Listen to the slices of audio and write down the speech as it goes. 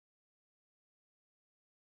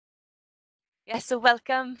Yes, so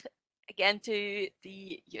welcome again to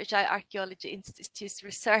the UHI Archaeology Institute's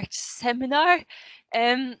research seminar,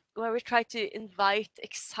 where we try to invite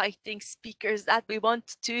exciting speakers that we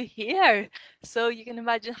want to hear. So you can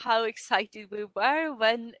imagine how excited we were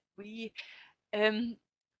when we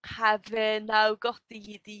have now got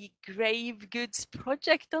the Grave Goods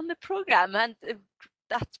project on the program, and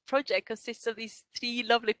that project consists of these three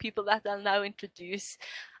lovely people that I'll now introduce.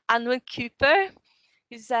 Anwen Cooper,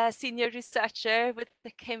 who's a senior researcher with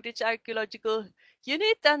the Cambridge Archaeological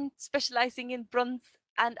Unit and specializing in Bronze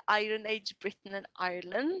and Iron Age Britain and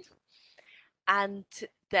Ireland. And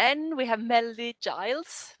then we have Melanie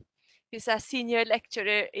Giles, who's a senior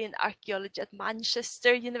lecturer in archaeology at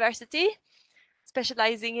Manchester University,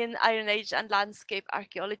 specializing in Iron Age and landscape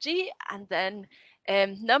archaeology. And then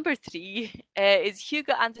number three is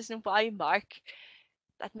Hugo Anderson-Whymark,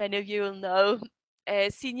 that many of you will know,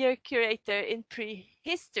 senior curator in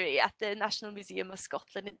prehistory at the National Museum of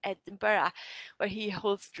Scotland in Edinburgh, where he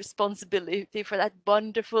holds responsibility for that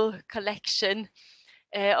wonderful collection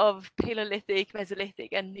of Paleolithic, Mesolithic,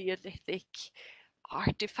 and Neolithic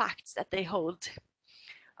artifacts that they hold.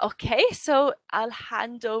 Okay, so I'll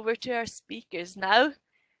hand over to our speakers now,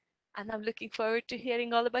 and I'm looking forward to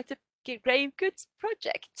hearing all about the Grave Goods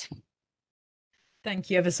project.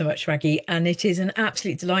 Thank you ever so much, Raggy. And it is an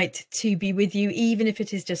absolute delight to be with you, even if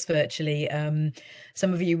it is just virtually.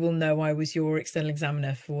 Some of you will know I was your external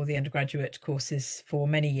examiner for the undergraduate courses for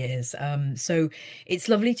many years. So it's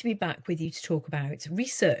lovely to be back with you to talk about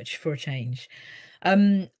research for a change.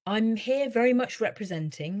 I'm here very much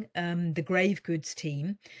representing the Grave Goods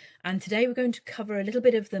team. And today we're going to cover a little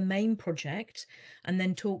bit of the main project and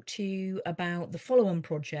then talk to you about the follow-on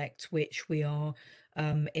project, which we are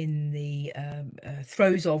in the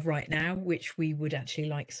throes of right now, which we would actually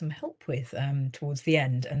like some help with towards the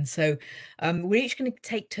end. And so we're each going to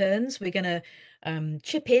take turns. We're going to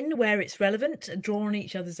chip in where it's relevant, draw on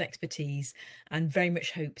each other's expertise, and very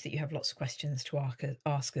much hope that you have lots of questions to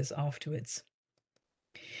ask us afterwards.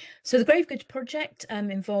 So the Grave Goods project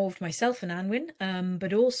involved myself and Anwen,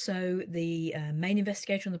 but also the main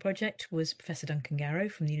investigator on the project was Professor Duncan Garrow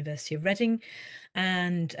from the University of Reading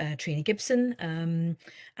and Trina Gibson.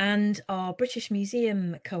 And our British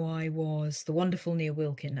Museum co-I was the wonderful Neil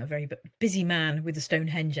Wilkin, a very busy man with the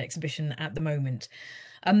Stonehenge exhibition at the moment.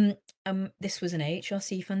 This was an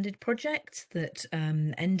AHRC funded project that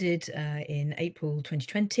ended in April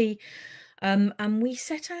 2020. And we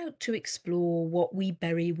set out to explore what we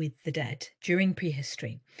bury with the dead during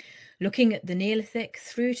prehistory, looking at the Neolithic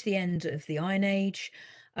through to the end of the Iron Age,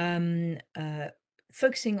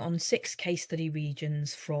 focusing on 6 case study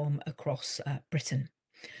regions from across Britain.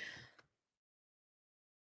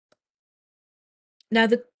 Now,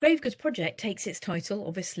 the Grave Goods project takes its title,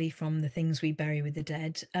 obviously, from the things we bury with the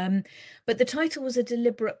dead, but the title was a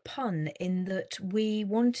deliberate pun in that we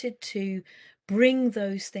wanted to bring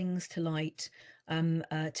those things to light,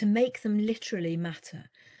 to make them literally matter.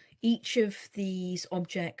 Each of these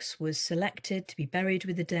objects was selected to be buried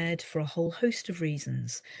with the dead for a whole host of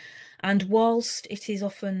reasons. And whilst it is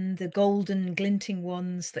often the golden glinting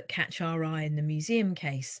ones that catch our eye in the museum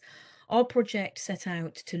case, our project set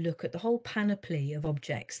out to look at the whole panoply of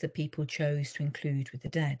objects that people chose to include with the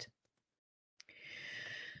dead.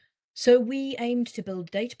 So we aimed to build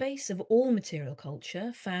a database of all material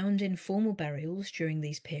culture found in formal burials during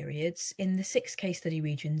these periods in the 6 case study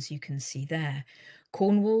regions you can see there: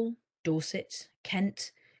 Cornwall, Dorset,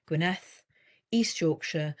 Kent, Gwynedd, East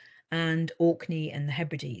Yorkshire, and Orkney and the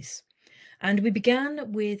Hebrides. And we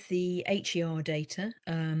began with the HER data,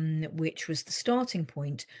 which was the starting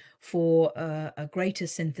point for a greater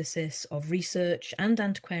synthesis of research and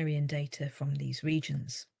antiquarian data from these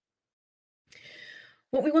regions.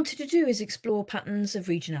 What we wanted to do is explore patterns of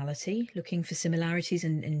regionality, looking for similarities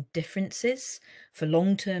and differences, for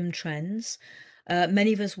long-term trends.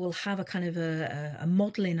 Many of us will have a kind of a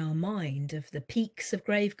model in our mind of the peaks of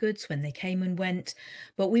grave goods when they came and went,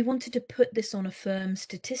 but we wanted to put this on a firm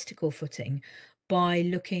statistical footing by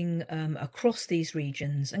looking across these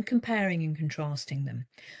regions and comparing and contrasting them.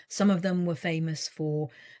 Some of them were famous for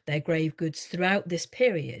their grave goods throughout this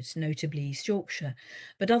period, notably East Yorkshire,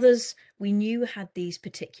 but others we knew had these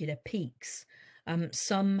particular peaks.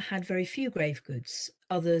 Some had very few grave goods,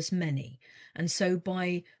 others many. And so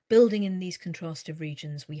by building in these contrastive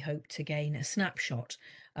regions, we hope to gain a snapshot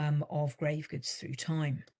of grave goods through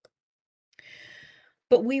time.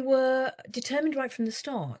 But we were determined right from the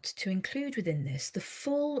start to include within this the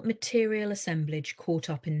full material assemblage caught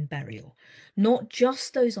up in burial, not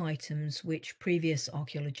just those items which previous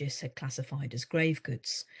archaeologists had classified as grave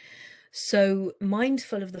goods. So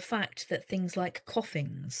mindful of the fact that things like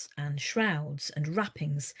coffins and shrouds and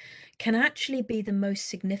wrappings can actually be the most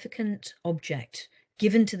significant object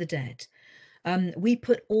given to the dead. We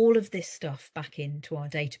put all of this stuff back into our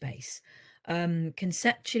database,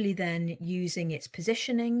 conceptually then using its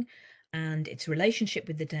positioning and its relationship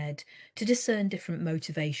with the dead to discern different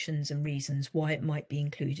motivations and reasons why it might be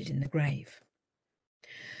included in the grave.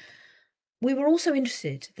 We were also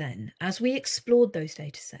interested then, as we explored those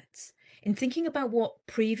data sets, in thinking about what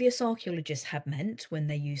previous archaeologists had meant when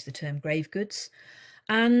they used the term grave goods,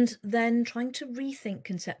 and then trying to rethink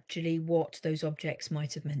conceptually what those objects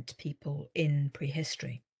might have meant to people in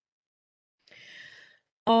prehistory.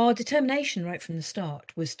 Our determination right from the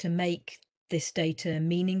start was to make this data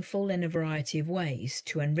meaningful in a variety of ways,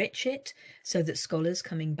 to enrich it so that scholars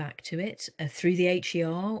coming back to it through the HER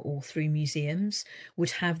or through museums would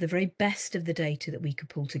have the very best of the data that we could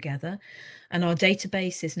pull together. And our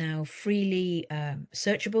database is now freely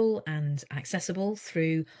searchable and accessible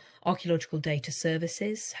through archaeological data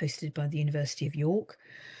services hosted by the University of York.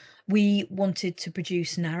 We wanted to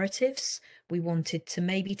produce narratives. We wanted to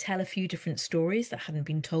maybe tell a few different stories that hadn't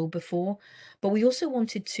been told before, but we also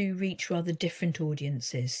wanted to reach rather different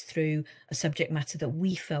audiences through a subject matter that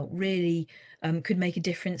we felt really could make a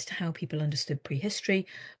difference to how people understood prehistory,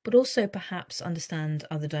 but also perhaps understand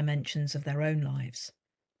other dimensions of their own lives.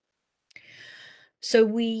 So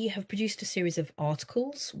we have produced a series of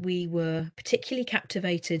articles. We were particularly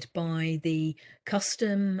captivated by the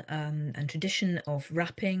custom and tradition of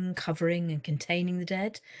wrapping, covering and containing the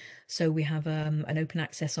dead. So we have an open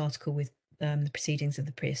access article with the Proceedings of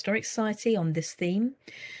the Prehistoric Society on this theme.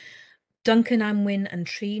 Duncan, Anwen and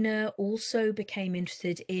Trina also became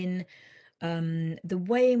interested in the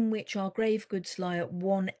way in which our grave goods lie at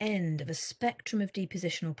one end of a spectrum of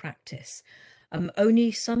depositional practice,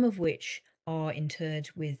 only some of which are interred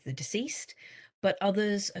with the deceased, but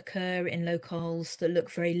others occur in locales that look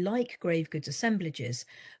very like grave goods assemblages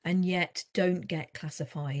and yet don't get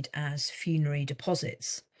classified as funerary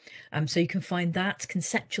deposits. So you can find that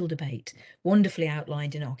conceptual debate wonderfully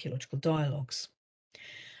outlined in archaeological dialogues.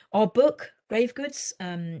 Our book, Grave Goods,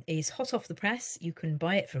 is hot off the press. You can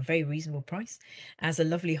buy it for a very reasonable price as a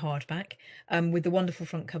lovely hardback with the wonderful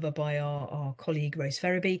front cover by our colleague Rose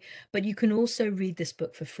Ferriby. But you can also read this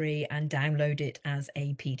book for free and download it as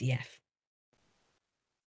a PDF.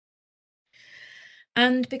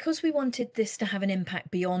 And because we wanted this to have an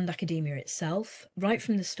impact beyond academia itself, right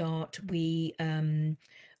from the start, we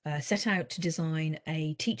set out to design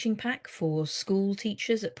a teaching pack for school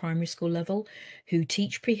teachers at primary school level who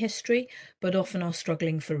teach prehistory, but often are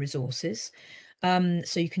struggling for resources.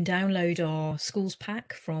 So you can download our schools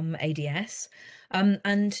pack from ADS.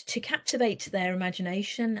 And to captivate their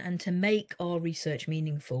imagination and to make our research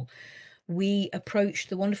meaningful, we approached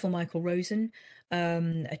the wonderful Michael Rosen,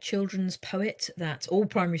 a children's poet that all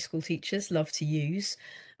primary school teachers love to use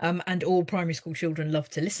and all primary school children love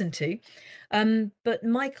to listen to. But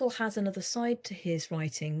Michael has another side to his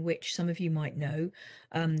writing, which some of you might know.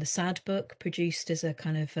 The Sad Book, produced as a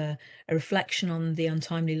kind of a reflection on the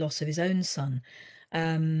untimely loss of his own son,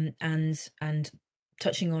 and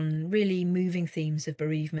touching on really moving themes of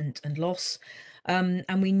bereavement and loss.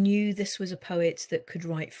 And we knew this was a poet that could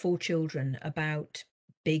write for children about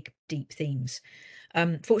big, deep themes.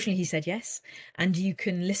 Fortunately, he said yes, and you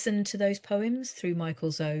can listen to those poems through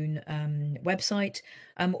Michael's own website,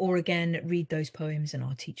 or again, read those poems in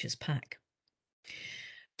our teacher's pack.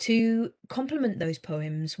 To complement those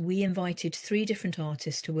poems, we invited 3 different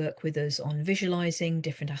artists to work with us on visualising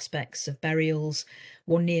different aspects of burials,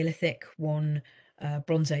 one Neolithic, one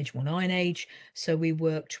Bronze Age, one Iron Age. So we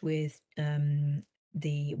worked with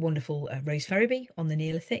the wonderful Rose Ferriby on the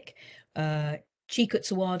Neolithic, Chikut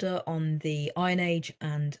Sawada on the Iron Age,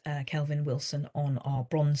 and Kelvin Wilson on our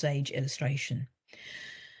Bronze Age illustration.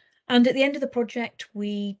 And at the end of the project,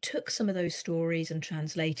 we took some of those stories and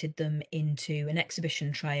translated them into an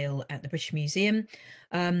exhibition trail at the British Museum.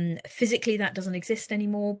 Physically, that doesn't exist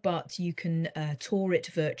anymore, but you can tour it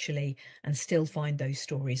virtually and still find those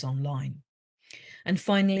stories online. And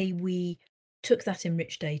finally, we took that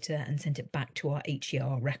enriched data and sent it back to our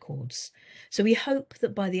HER records. So we hope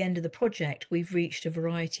that by the end of the project, we've reached a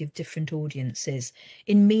variety of different audiences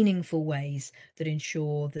in meaningful ways that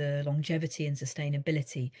ensure the longevity and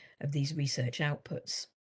sustainability of these research outputs.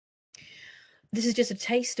 This is just a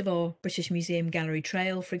taste of our British Museum Gallery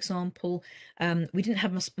Trail, for example. We didn't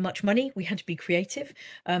have much money, we had to be creative,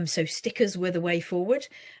 so stickers were the way forward.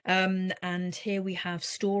 And here we have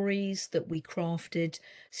stories that we crafted,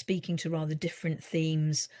 speaking to rather different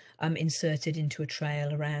themes, inserted into a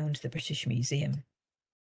trail around the British Museum.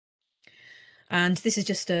 And this is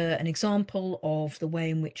just an example of the way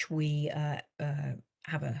in which we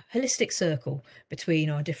have a holistic circle between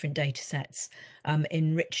our different data sets,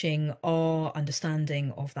 enriching our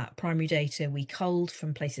understanding of that primary data we culled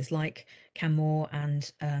from places like Canmore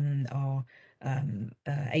and our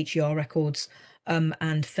HER records,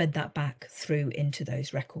 and fed that back through into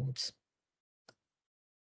those records.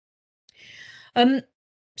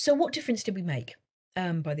 So what difference did we make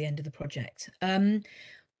by the end of the project?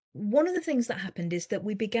 One of the things that happened is that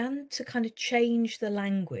we began to kind of change the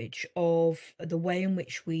language of the way in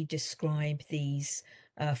which we describe these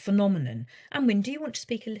phenomenon. Anwen, do you want to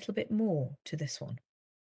speak a little bit more to this one?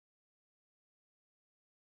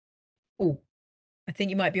 Oh, I think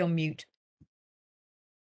you might be on mute.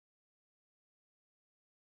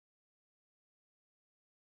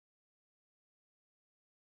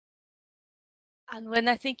 And when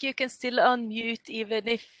I think you can still unmute even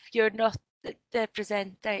if you're not the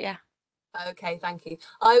presenter, yeah. Okay, thank you.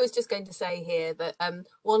 I was just going to say here that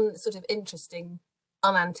one sort of interesting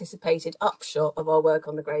unanticipated upshot of our work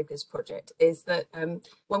on the Grave Goods project is that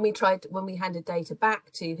when we handed data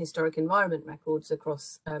back to historic environment records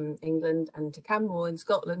across England and to Canmore in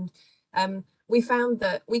Scotland, we found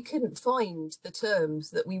that we couldn't find the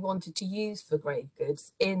terms that we wanted to use for grave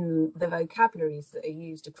goods in the vocabularies that are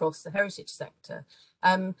used across the heritage sector.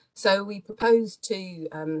 So we proposed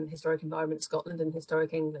to Historic Environment Scotland and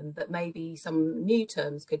Historic England that maybe some new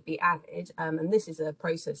terms could be added, and this is a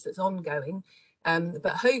process that's ongoing.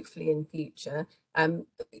 But hopefully in future,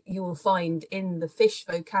 you will find in the fish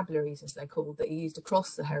vocabularies, as they're called, that are used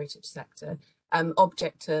across the heritage sector,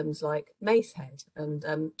 object terms like macehead and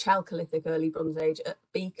Chalcolithic Early Bronze Age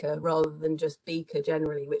beaker, rather than just beaker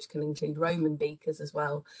generally, which can include Roman beakers as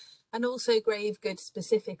well. And also grave goods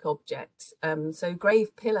specific objects. So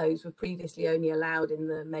grave pillows were previously only allowed in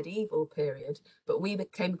the medieval period, but we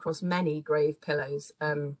came across many grave pillows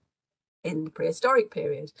in the prehistoric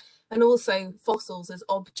period, and also fossils as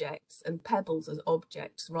objects and pebbles as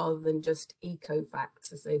objects rather than just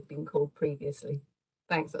ecofacts as they've been called previously.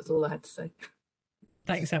 Thanks, that's all I had to say.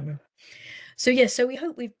 Thanks, Anwen. So yes, so we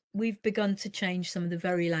hope we've begun to change some of the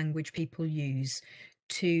very language people use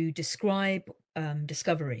to describe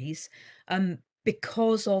discoveries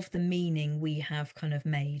because of the meaning we have kind of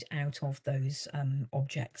made out of those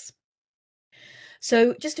objects.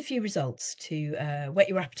 So just a few results to whet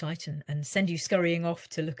your appetite and send you scurrying off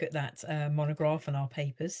to look at that monograph and our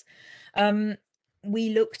papers. We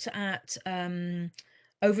looked at over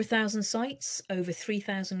 1,000 sites, over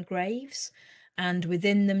 3,000 graves, and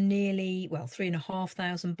within them nearly, well,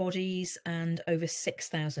 3,500 bodies and over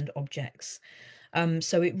 6,000 objects.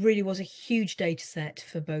 So it really was a huge data set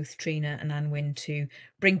for both Trina and Anwen to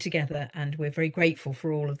bring together, and we're very grateful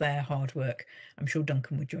for all of their hard work. I'm sure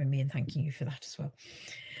Duncan would join me in thanking you for that as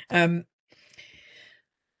well.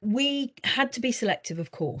 We had to be selective, of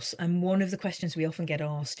course, and one of the questions we often get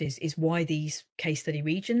asked is why these case study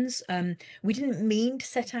regions? We didn't mean to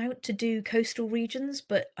set out to do coastal regions,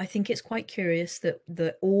 but I think it's quite curious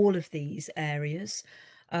that all of these areas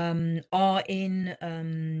are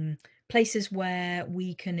in places where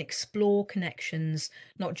we can explore connections,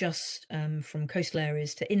 not just from coastal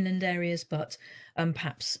areas to inland areas, but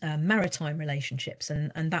perhaps maritime relationships.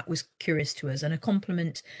 And that was curious to us, and a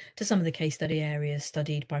complement to some of the case study areas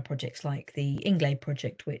studied by projects like the Inglade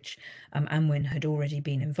project, which Anwen had already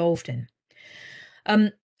been involved in.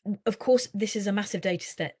 Of course, this is a massive data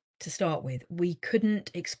set to start with. We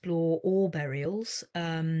couldn't explore all burials,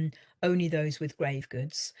 only those with grave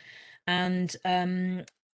goods. And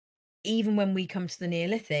even when we come to the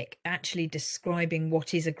Neolithic, actually describing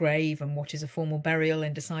what is a grave and what is a formal burial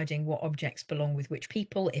and deciding what objects belong with which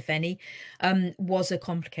people, if any, was a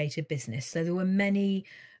complicated business. So there were many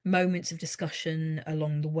moments of discussion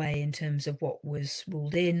along the way in terms of what was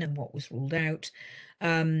ruled in and what was ruled out.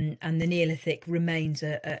 And the Neolithic remains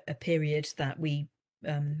a period that we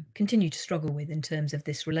continue to struggle with in terms of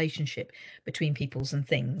this relationship between peoples and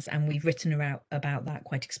things. And we've written about that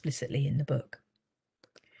quite explicitly in the book.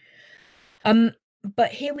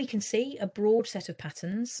 But here we can see a broad set of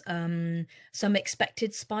patterns, some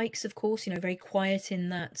expected spikes, of course, very quiet in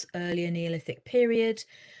that earlier Neolithic period.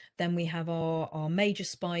 Then we have our major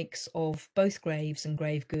spikes of both graves and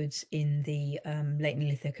grave goods in the late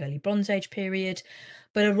Neolithic, early Bronze Age period,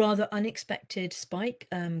 but a rather unexpected spike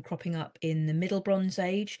cropping up in the Middle Bronze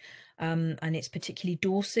Age, and it's particularly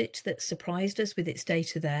Dorset that surprised us with its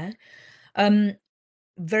data there.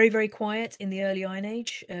 Very, very quiet in the early Iron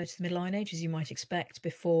Age to the Middle Iron Age, as you might expect,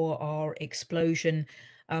 before our explosion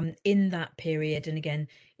in that period. And again,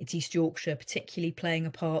 it's East Yorkshire particularly playing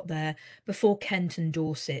a part there, before Kent and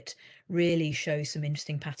Dorset really show some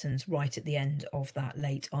interesting patterns right at the end of that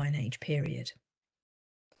late Iron Age period.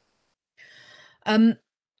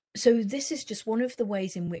 So this is just one of the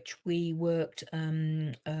ways in which we worked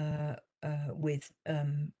with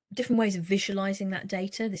different ways of visualizing that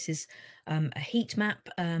data. This is a heat map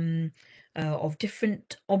of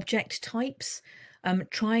different object types,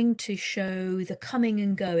 trying to show the coming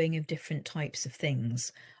and going of different types of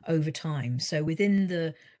things over time. So within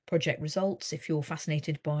the project results, if you're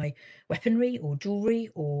fascinated by weaponry or jewelry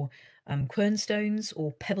or quernstones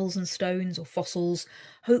or pebbles and stones or fossils,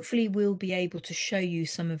 hopefully we'll be able to show you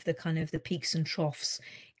some of the kind of the peaks and troughs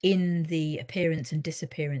in the appearance and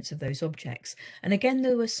disappearance of those objects. And again,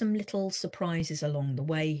 there were some little surprises along the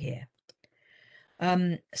way here.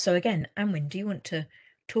 So again, Anwen, do you want to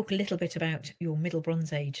talk a little bit about your Middle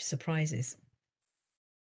Bronze Age surprises?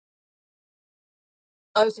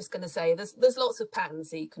 I was just going to say, there's lots of patterns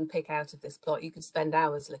that you can pick out of this plot. You could spend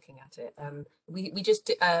hours looking at it. We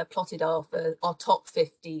just plotted our top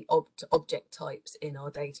 50 object types in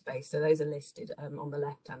our database. So those are listed on the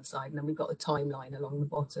left-hand side, and then we've got a timeline along the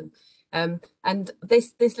bottom. And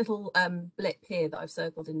this little blip here that I've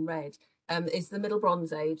circled in red is the Middle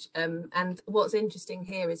Bronze Age. And what's interesting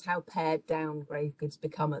here is how pared down grave goods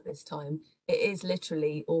become at this time. It is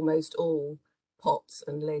literally almost all pots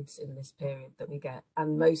and lids in this period that we get,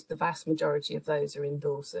 and the vast majority of those are in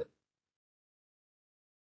Dorset.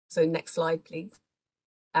 So next slide, please.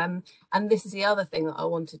 And this is the other thing that I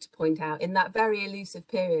wanted to point out. In that very elusive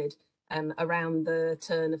period around the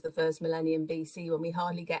turn of the first millennium BC, when we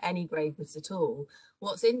hardly get any grave goods at all,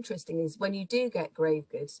 what's interesting is when you do get grave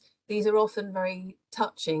goods, these are often very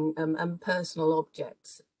touching and personal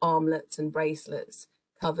objects: armlets and bracelets,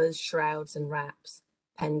 covers, shrouds and wraps,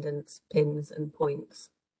 pendants, pins and points.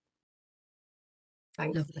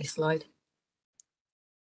 Thanks. Lovely. Next slide.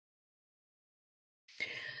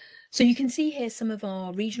 So you can see here some of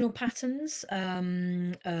our regional patterns.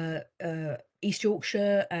 East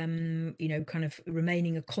Yorkshire, you know, kind of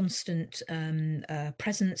remaining a constant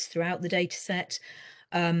presence throughout the data set.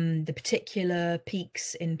 The particular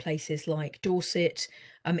peaks in places like Dorset,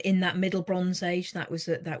 in that Middle Bronze Age, that was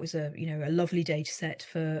a you know, a lovely data set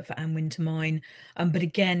for Anwen to mine. But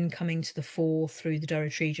again, coming to the fore through the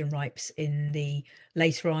Durrett region ripes in the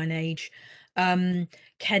later Iron Age.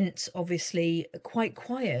 Kent, obviously quite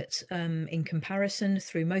quiet in comparison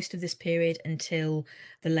through most of this period until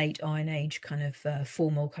the late Iron Age kind of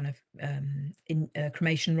formal kind of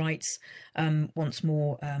cremation rites once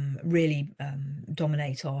more really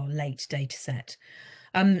dominate our late data set.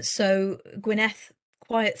 So Gwynedd,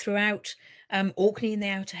 quiet throughout. Orkney in the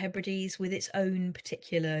Outer Hebrides with its own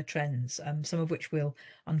particular trends, some of which we'll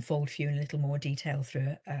unfold for you in a little more detail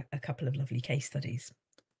through a couple of lovely case studies.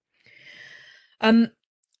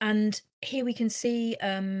 And here we can see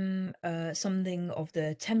something of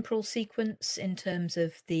the temporal sequence in terms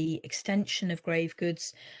of the extension of grave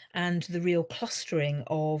goods and the real clustering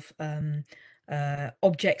of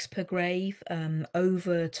objects per grave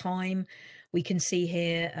over time. We can see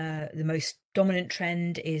here the most dominant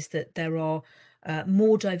trend is that there are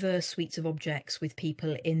more diverse suites of objects with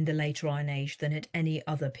people in the later Iron Age than at any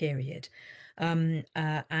other period.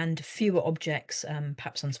 And fewer objects,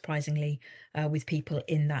 perhaps unsurprisingly, with people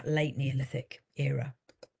in that late Neolithic era.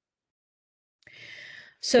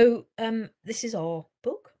 So this is our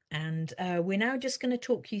book, and we're now just going to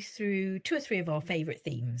talk you through 2 or 3 of our favourite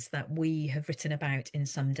themes that we have written about in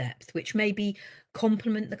some depth, which maybe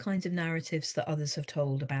complement the kinds of narratives that others have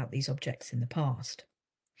told about these objects in the past.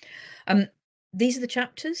 These are the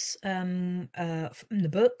chapters from the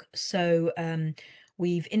book. So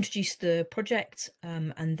we've introduced the project,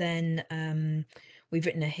 and then we've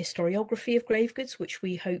written a historiography of grave goods, which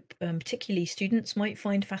we hope particularly students might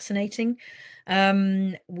find fascinating.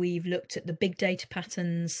 We've looked at the big data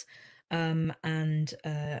patterns and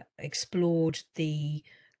explored the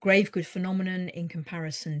grave good phenomenon in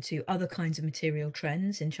comparison to other kinds of material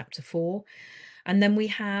trends in chapter 4. And then we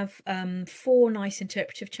have 4 nice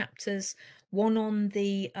interpretive chapters, one on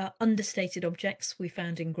the understated objects we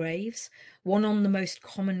found in graves, one on the most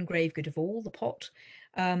common grave good of all, the pot.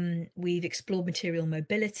 We've explored material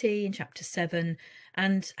mobility in chapter 7,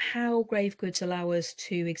 and how grave goods allow us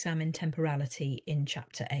to examine temporality in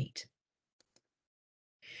chapter 8.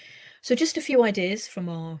 So just a few ideas from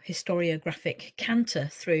our historiographic canter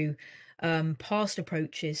through past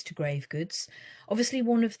approaches to grave goods. Obviously,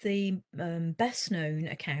 one of the best known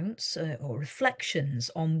accounts or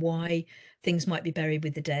reflections on why things might be buried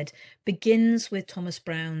with the dead begins with Thomas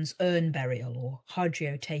Brown's urn burial, or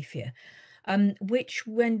hagiotafia. which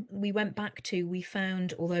when we went back to, we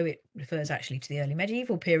found, although it refers actually to the early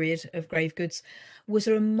medieval period of grave goods, was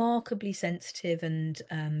a remarkably sensitive and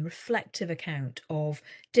reflective account of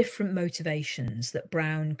different motivations that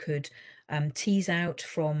Brown could tease out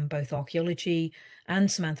from both archaeology and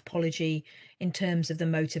some anthropology in terms of the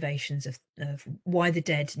motivations of why the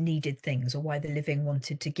dead needed things, or why the living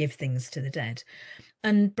wanted to give things to the dead.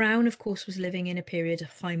 And Brown, of course, was living in a period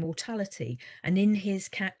of high mortality. And in his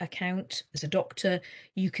account as a doctor,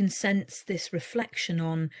 you can sense this reflection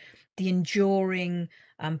on the enduring,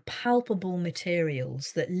 palpable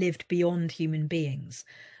materials that lived beyond human beings.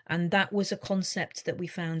 And that was a concept that we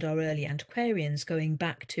found our early antiquarians going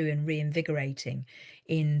back to and reinvigorating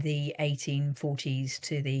in the 1840s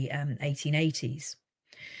to the 1880s.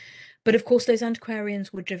 But of course, those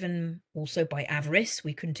antiquarians were driven also by avarice.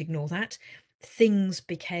 We couldn't ignore that. Things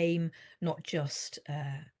became not just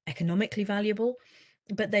economically valuable,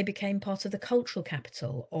 but they became part of the cultural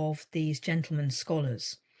capital of these gentlemen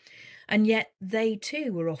scholars. And yet they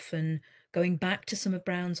too were often going back to some of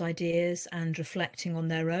Brown's ideas and reflecting on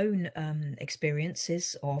their own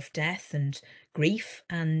experiences of death and grief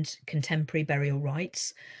and contemporary burial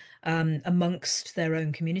rites amongst their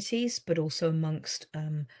own communities, but also amongst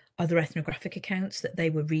other ethnographic accounts that they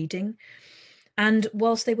were reading. And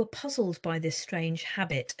whilst they were puzzled by this strange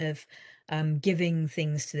habit of giving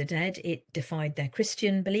things to the dead, it defied their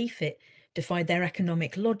Christian belief, it defied their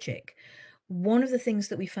economic logic. One of the things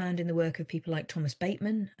that we found in the work of people like Thomas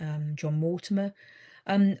Bateman, John Mortimer,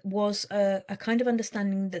 was a kind of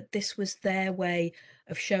understanding that this was their way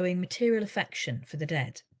of showing material affection for the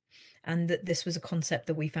dead, and that this was a concept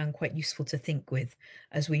that we found quite useful to think with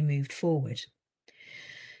as we moved forward.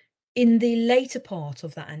 In the later part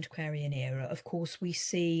of that antiquarian era, of course, we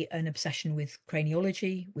see an obsession with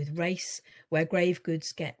craniology, with race, where grave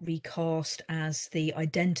goods get recast as the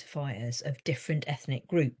identifiers of different ethnic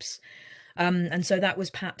groups. And so that was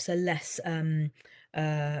perhaps a less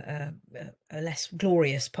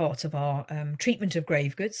glorious part of our treatment of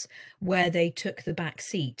grave goods, where they took the back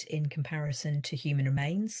seat in comparison to human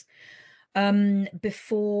remains,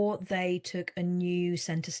 before they took a new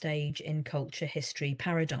centre stage in culture history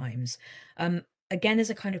paradigms. Again, as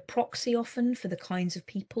a kind of proxy often for the kinds of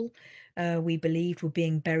people we believed were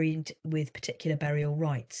being buried with particular burial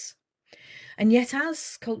rites. And yet,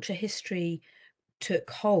 as culture history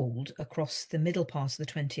took hold across the middle part of the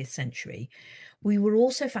 20th century, we were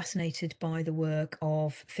also fascinated by the work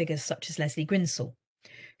of figures such as Leslie Grinsell,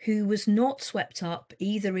 who was not swept up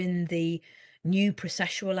either in the new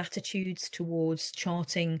processual attitudes towards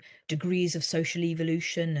charting degrees of social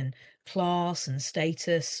evolution and class and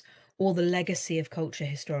status, or the legacy of culture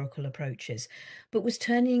historical approaches, but was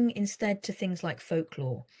turning instead to things like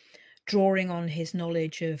folklore, drawing on his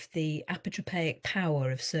knowledge of the apotropaic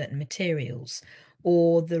power of certain materials,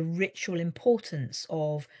 or the ritual importance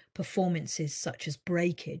of performances such as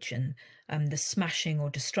breakage and the smashing or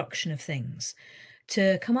destruction of things,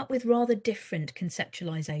 to come up with rather different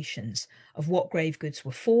conceptualizations of what grave goods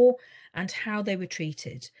were for and how they were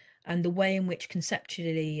treated, and the way in which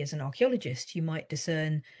conceptually, as an archaeologist, you might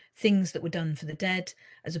discern things that were done for the dead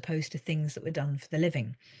as opposed to things that were done for the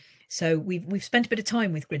living. So we've spent a bit of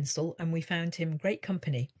time with Grinsell, and we found him great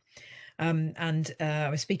company. I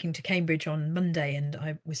was speaking to Cambridge on Monday, and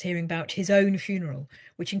I was hearing about his own funeral,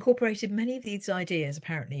 which incorporated many of these ideas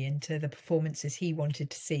apparently into the performances he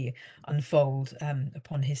wanted to see unfold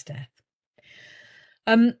upon his death.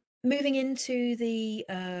 Moving into the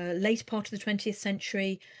later part of the 20th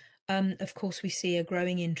century, of course, we see a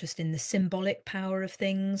growing interest in the symbolic power of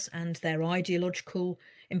things and their ideological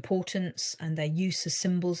importance and their use as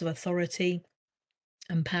symbols of authority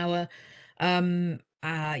and power,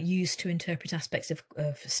 used to interpret aspects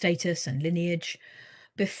of status and lineage,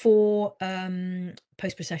 before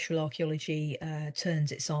post-processual archaeology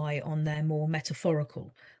turns its eye on their more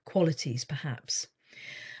metaphorical qualities, perhaps.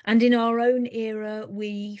 And in our own era,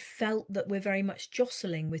 we felt that we're very much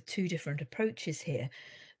jostling with two different approaches here.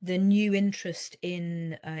 The new interest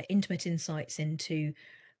in intimate insights into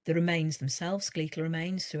the remains themselves, skeletal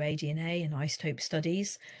remains through ADNA and isotope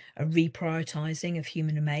studies, a reprioritising of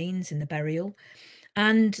human remains in the burial,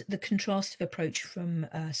 and the contrastive approach from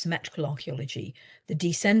symmetrical archaeology, the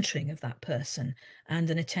decentering of that person, and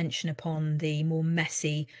an attention upon the more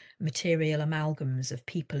messy material amalgams of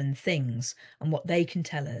people and things and what they can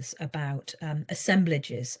tell us about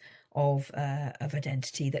assemblages of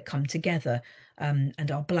identity that come together and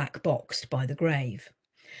are black boxed by the grave.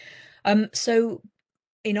 So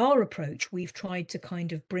in our approach, we've tried to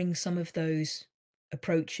kind of bring some of those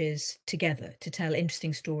approaches together to tell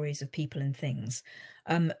interesting stories of people and things,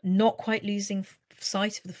 not quite losing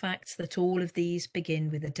sight of the fact that all of these begin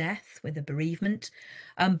with a death, with a bereavement,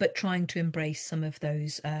 but trying to embrace some of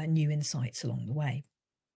those new insights along the way.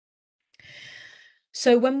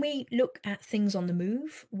 So when we look at things on the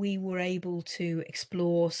move, we were able to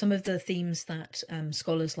explore some of the themes that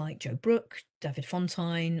scholars like Joe Brooke, David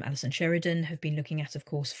Fontaine, Alison Sheridan have been looking at, of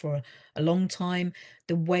course, for a long time.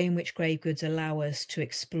 The way in which grave goods allow us to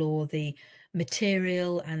explore the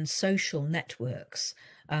material and social networks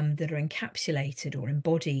that are encapsulated or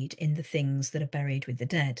embodied in the things that are buried with the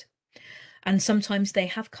dead. And sometimes they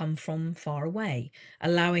have come from far away,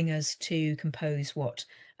 allowing us to compose what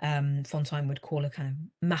Fontaine would call a kind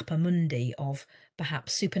of mappa mundi of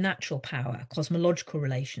perhaps supernatural power, cosmological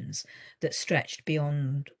relations that stretched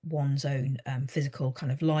beyond one's own physical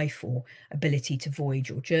kind of life or ability to voyage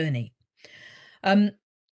or journey. And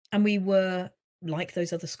we were, like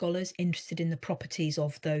those other scholars, interested in the properties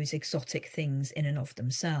of those exotic things in and of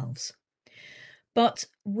themselves. But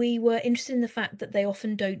we were interested in the fact that they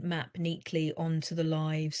often don't map neatly onto the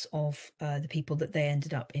lives of the people that they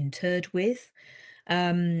ended up interred with.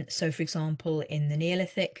 So, for example, in the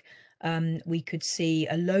Neolithic, we could see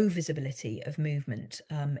a low visibility of movement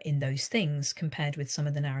in those things compared with some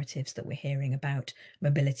of the narratives that we're hearing about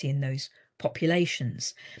mobility in those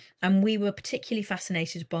populations. And we were particularly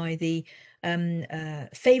fascinated by the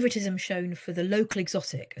favoritism shown for the local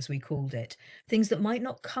exotic, as we called it, things that might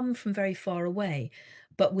not come from very far away,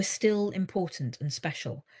 but were still important and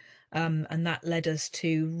special. And that led us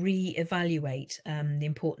to re-evaluate the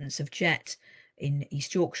importance of jet in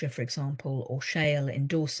East Yorkshire, for example, or shale in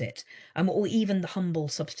Dorset, or even the humble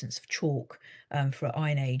substance of chalk for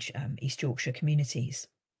Iron Age East Yorkshire communities.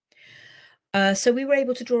 So we were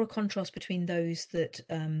able to draw a contrast between those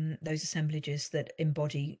assemblages that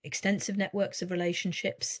embody extensive networks of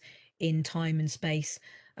relationships in time and space,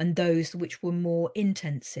 and those which were more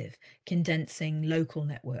intensive, condensing local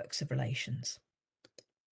networks of relations.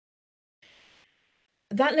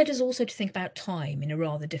 That led us also to think about time in a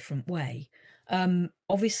rather different way.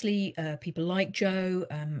 Obviously, people like Joe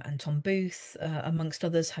and Tom Booth, amongst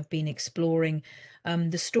others, have been exploring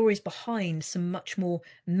the stories behind some much more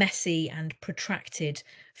messy and protracted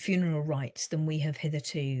funeral rites than we have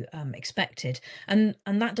hitherto expected. And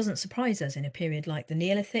that doesn't surprise us in a period like the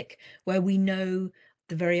Neolithic, where we know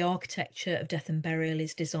the very architecture of death and burial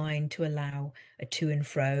is designed to allow a to and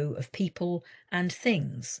fro of people and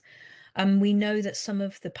things. We know that some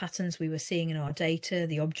of the patterns we were seeing in our data,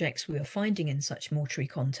 the objects we were finding in such mortuary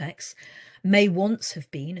contexts, may once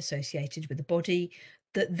have been associated with the body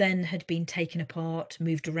that then had been taken apart,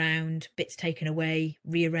 moved around, bits taken away,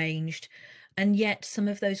 rearranged, and yet some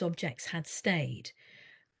of those objects had stayed.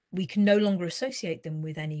 We can no longer associate them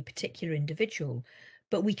with any particular individual,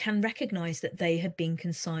 but we can recognise that they had been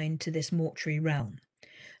consigned to this mortuary realm.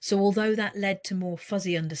 So although that led to more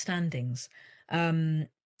fuzzy understandings,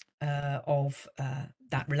 of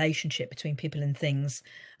that relationship between people and things,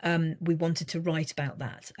 we wanted to write about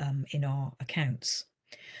that in our accounts.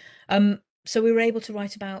 So we were able to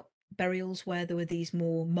write about burials where there were these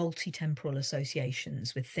more multi-temporal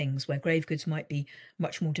associations with things, where grave goods might be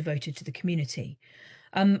much more devoted to the community,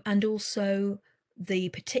 and also the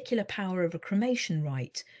particular power of a cremation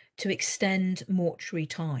rite to extend mortuary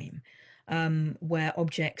time. Where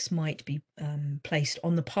objects might be placed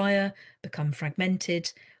on the pyre, become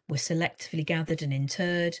fragmented, were selectively gathered and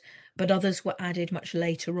interred, but others were added much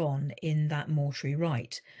later on in that mortuary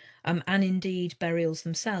rite. And indeed, burials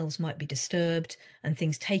themselves might be disturbed and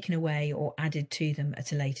things taken away or added to them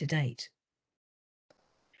at a later date.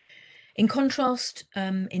 In contrast,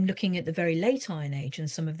 in looking at the very late Iron Age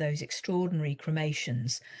and some of those extraordinary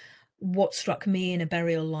cremations, what struck me in a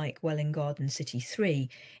burial like Welwyn Garden City 3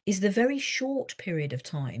 is the very short period of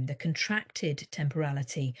time, the contracted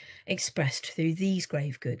temporality expressed through these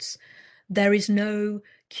grave goods. There is no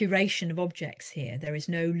curation of objects here. There is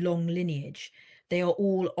no long lineage. They are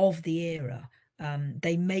all of the era.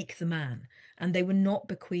 They make the man, and they were not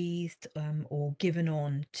bequeathed or given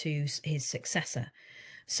on to his successor.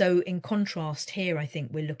 So in contrast here, I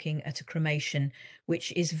think we're looking at a cremation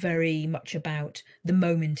which is very much about the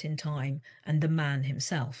moment in time and the man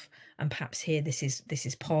himself. And perhaps here this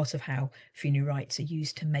is part of how funerary rites are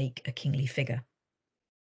used to make a kingly figure.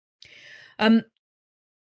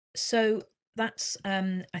 So that's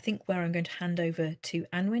I think where I'm going to hand over to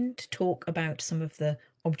Anwen to talk about some of the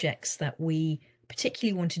objects that we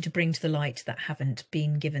particularly wanted to bring to the light that haven't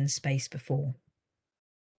been given space before.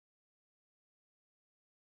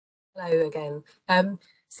 Hello again.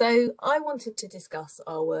 So I wanted to discuss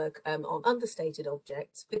our work on understated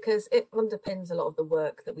objects because it underpins a lot of the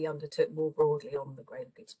work that we undertook more broadly on the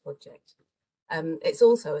Grave Goods project. It's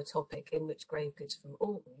also a topic in which grave goods from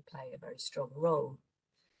Orkney play a very strong role.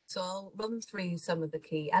 So I'll run through some of the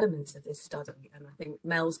key elements of this study, and I think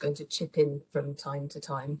Mel's going to chip in from time to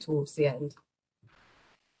time towards the end.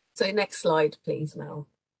 So next slide, please, Mel.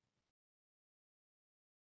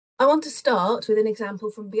 I want to start with an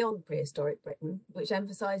example from beyond prehistoric Britain, which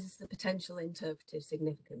emphasises the potential interpretive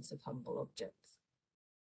significance of humble objects.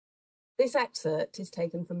 This excerpt is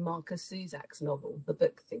taken from Marcus Zuzak's novel, The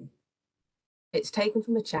Book Thief. It's taken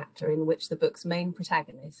from a chapter in which the book's main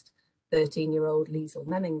protagonist, 13-year-old Liesel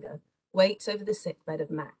Memminger, waits over the sickbed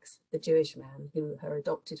of Max, the Jewish man who her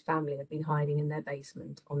adopted family have been hiding in their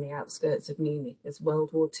basement on the outskirts of Munich as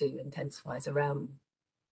World War II intensifies around them.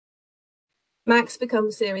 Max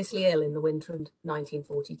becomes seriously ill in the winter of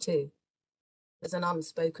 1942. There's an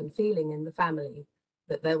unspoken feeling in the family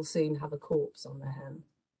that they'll soon have a corpse on their hands.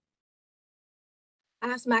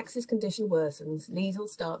 As Max's condition worsens, Liesel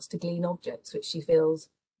starts to glean objects which she feels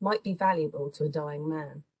might be valuable to a dying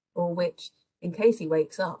man, or which, in case he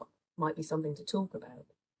wakes up, might be something to talk about.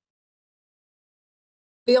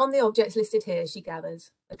 Beyond the objects listed here, she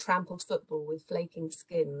gathers a trampled football with flaking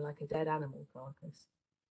skin like a dead animal carcass,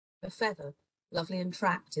 a feather lovely and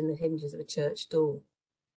trapped in the hinges of a church door,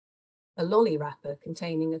 a lolly wrapper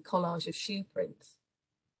containing a collage of shoe prints,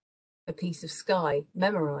 a piece of sky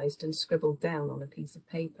memorised and scribbled down on a piece of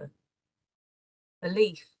paper, a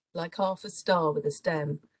leaf like half a star with a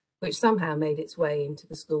stem, which somehow made its way into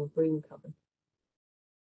the school broom cupboard.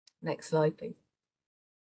 Next slide, please.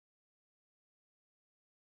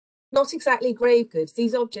 Not exactly grave goods,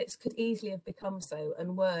 these objects could easily have become so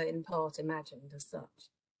and were in part imagined as such.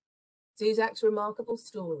 Zuzak's remarkable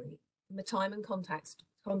story, from a time and context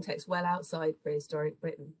well outside prehistoric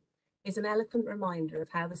Britain, is an eloquent reminder of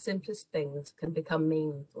how the simplest things can become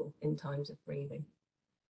meaningful in times of grieving.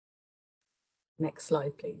 Next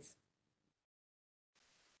slide, please.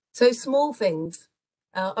 So small things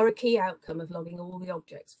are a key outcome of logging all the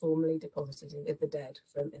objects formerly deposited with the dead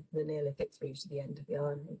from the Neolithic through to the end of the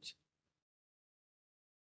Iron Age.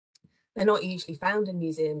 They're not usually found in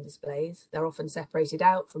museum displays. They're often separated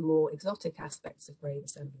out from more exotic aspects of grave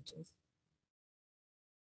assemblages.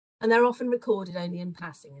 And they're often recorded only in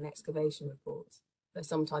passing in excavation reports. They're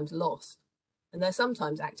sometimes lost, and they're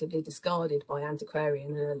sometimes actively discarded by antiquarian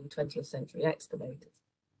and early 20th century excavators.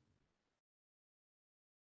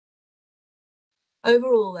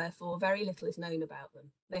 Overall, therefore, very little is known about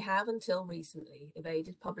them. They have, until recently,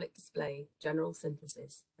 evaded public display, general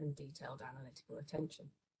synthesis, and detailed analytical attention.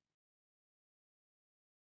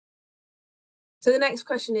 So the next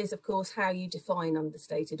question is, of course, how you define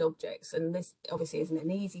understated objects. And this obviously isn't an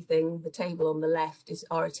easy thing. The table on the left is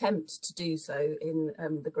our attempt to do so in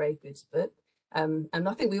the Grave Goods book. And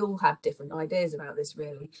I think we all have different ideas about this,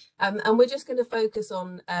 really. And we're just going to focus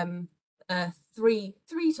on three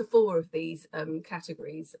to four of these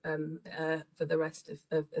categories for the rest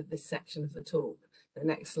of this section of the talk. The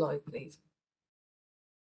next slide, please.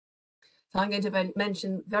 So I'm going to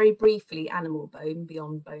mention very briefly animal bone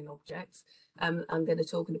beyond bone objects. I'm going to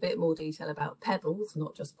talk in a bit more detail about pebbles,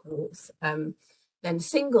 not just quartz. Then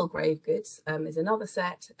single grave goods is another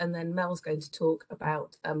set, and then Mel's going to talk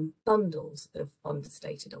about bundles of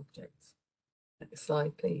understated objects. Next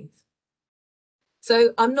slide, please.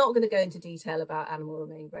 So I'm not going to go into detail about animal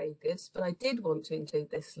remain grave goods, but I did want to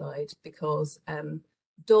include this slide because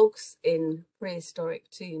dogs in prehistoric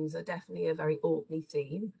tombs are definitely a very Orkney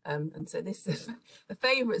theme. And so this is a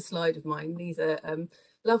favourite slide of mine. These are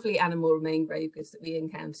lovely animal remain grave goods that we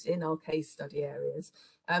encountered in our case study areas.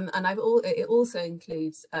 And it also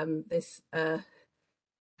includes this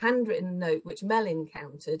handwritten note which Mel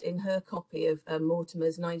encountered in her copy of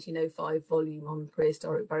Mortimer's 1905 volume on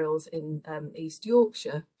prehistoric burials in East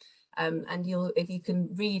Yorkshire. And if you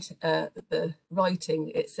can read the writing,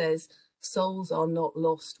 it says, "Souls are not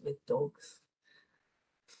lost with dogs."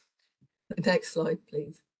 Next slide,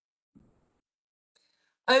 please.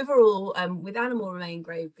 Overall, with animal remain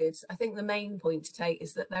grave goods, I think the main point to take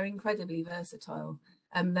is that they're incredibly versatile.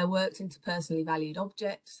 They're worked into personally valued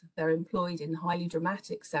objects. They're employed in highly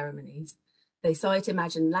dramatic ceremonies. They cite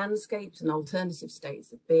imagined landscapes and alternative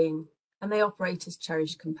states of being, and they operate as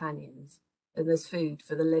cherished companions. And there's food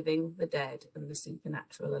for the living, the dead, and the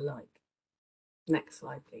supernatural alike. Next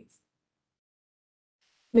slide, please.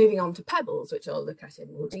 Moving on to pebbles, which I'll look at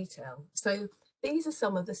in more detail. So these are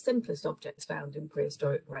some of the simplest objects found in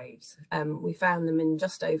prehistoric graves. We found them in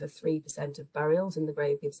just over 3% of burials in the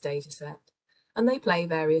Grave Goods dataset, and they play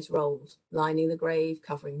various roles, lining the grave,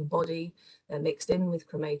 covering the body. They're mixed in with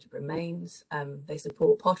cremated remains. They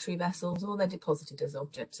support pottery vessels, or they're deposited as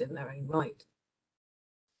objects in their own right.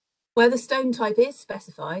 Where the stone type is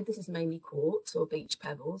specified, this is mainly quartz or beach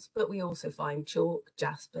pebbles, but we also find chalk,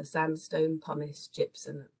 jasper, sandstone, pumice,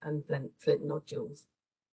 gypsum, and flint nodules.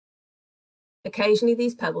 Occasionally,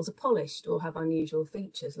 these pebbles are polished or have unusual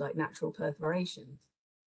features like natural perforations,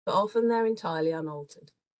 but often they're entirely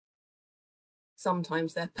unaltered.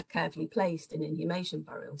 Sometimes they're carefully placed in inhumation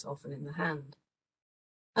burials, often in the hand.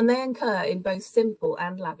 And they occur in both simple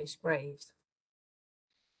and lavish graves.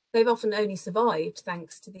 They've often only survived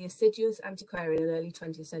thanks to the assiduous antiquarian and early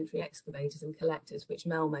 20th century excavators and collectors, which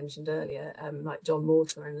Mel mentioned earlier, like John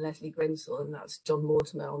Mortimer and Leslie Grinsell, and that's John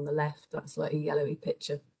Mortimer on the left, that's like a yellowy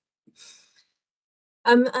picture.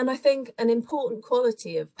 And I think an important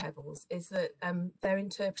quality of pebbles is that they're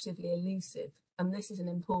interpretively elusive, and this is an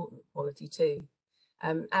important quality too.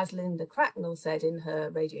 As Linda Cracknell said in her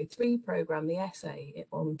Radio 3 programme, The Essay,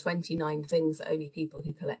 on 29 things that only people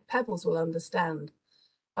who collect pebbles will understand,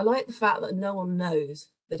 I like the fact that no one knows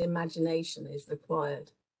that imagination is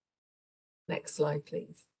required. Next slide,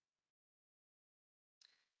 please.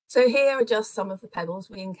 So here are just some of the pebbles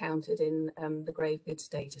we encountered in the Grave Goods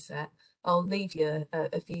dataset. I'll leave you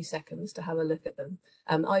a few seconds to have a look at them.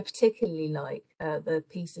 I particularly like the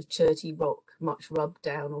piece of cherty rock, much rubbed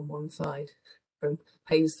down on one side, from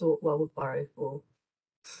Painsthorpe Wold Borough 4.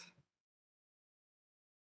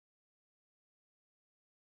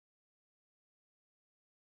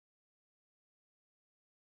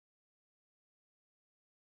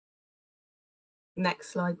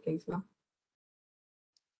 Next slide, please, Mel.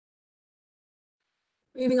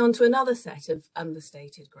 Moving on to another set of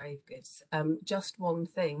understated grave goods, just one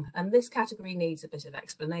thing, and this category needs a bit of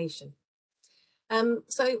explanation.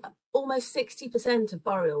 So almost 60% of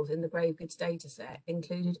burials in the grave goods dataset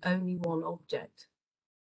included only one object.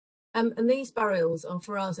 And these burials are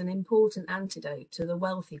for us an important antidote to the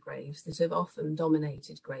wealthy graves that have often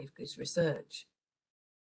dominated grave goods research.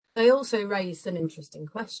 They also raise some interesting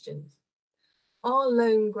questions. Are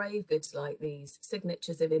lone grave goods like these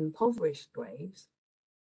signatures of impoverished graves?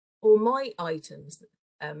 Or might items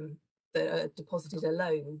that are deposited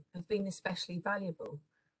alone have been especially valuable?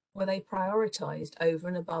 Were they prioritised over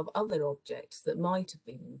and above other objects that might have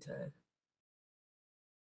been interred?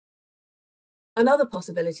 Another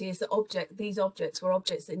possibility is that these objects were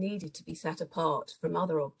objects that needed to be set apart from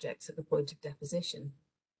other objects at the point of deposition.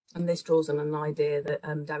 And this draws on an idea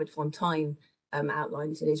that David Fontaine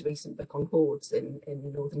outlines in his recent book on hoards in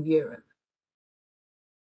Northern Europe.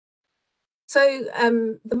 So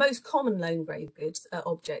the most common lone grave goods are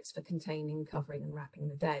objects for containing, covering and wrapping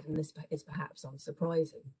the dead, and this is perhaps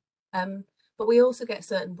unsurprising. But we also get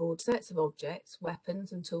certain broad sets of objects,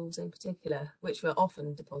 weapons and tools in particular, which were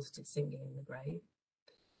often deposited singly in the grave.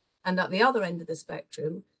 And at the other end of the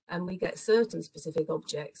spectrum, we get certain specific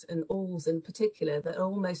objects and awls in particular that are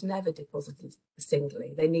almost never deposited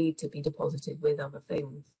singly. They need to be deposited with other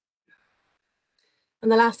things.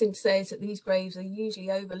 And the last thing to say is that these graves are usually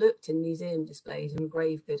overlooked in museum displays and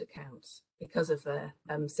grave good accounts because of their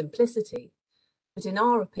simplicity. But in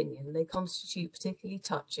our opinion, they constitute particularly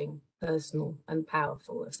touching, personal and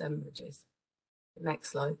powerful assemblages. Next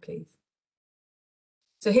slide, please.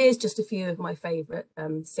 So here's just a few of my favourite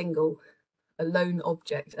lone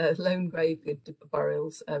grave good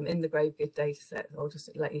burials in the grave good data set. I'll just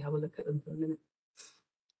let you have a look at them for a minute.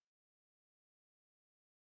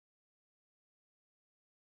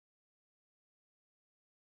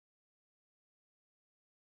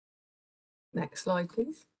 Next slide,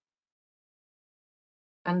 please.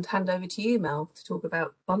 And hand over to you, Mel, to talk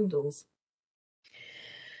about bundles.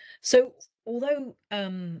 So although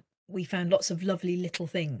we found lots of lovely little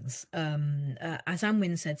things, as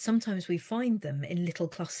Anwen said, sometimes we find them in little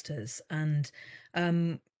clusters, and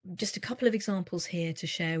just a couple of examples here to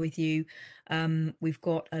share with you. We've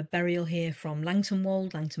got a burial here from Langton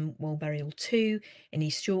Wold Burial 2 in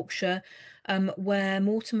East Yorkshire, where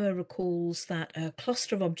Mortimer recalls that a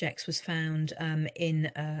cluster of objects was found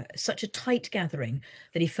in such a tight gathering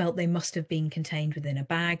that he felt they must have been contained within a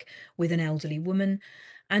bag with an elderly woman.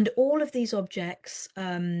 And all of these objects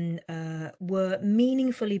were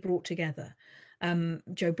meaningfully brought together.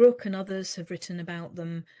 Joe Brooke and others have written about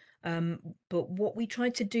them. But what we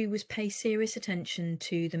tried to do was pay serious attention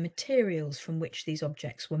to the materials from which these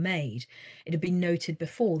objects were made. It had been noted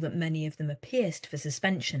before that many of them are pierced for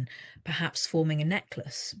suspension, perhaps forming a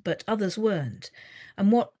necklace, but others weren't.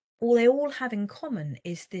 And what they all have in common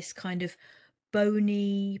is this kind of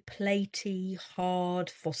bony, platy, hard,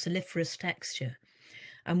 fossiliferous texture.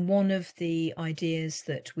 And one of the ideas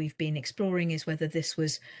that we've been exploring is whether this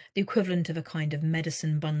was the equivalent of a kind of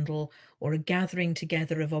medicine bundle or a gathering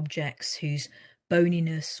together of objects whose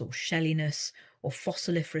boniness or shelliness or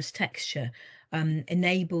fossiliferous texture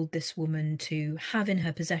enabled this woman to have in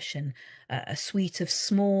her possession a suite of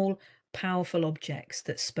small, powerful objects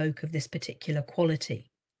that spoke of this particular quality.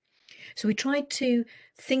 So we tried to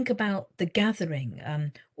think about the gathering,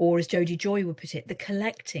 or as Jodie Joy would put it, the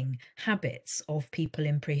collecting habits of people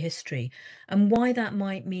in prehistory, and why that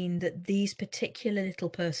might mean that these particular little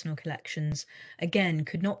personal collections, again,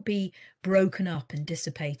 could not be broken up and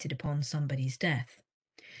dissipated upon somebody's death.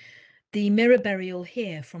 The mirror burial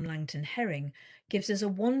here from Langton Herring gives us a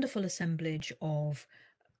wonderful assemblage of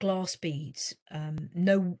glass beads.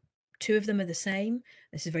 No two of them are the same.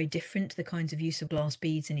 This is very different to the kinds of use of glass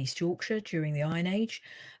beads in East Yorkshire during the Iron Age.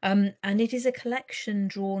 And it is a collection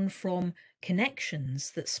drawn from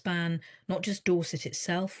connections that span not just Dorset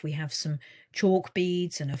itself. We have some chalk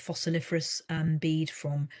beads and a fossiliferous bead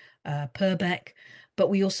from Purbeck, but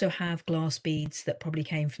we also have glass beads that probably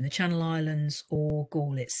came from the Channel Islands or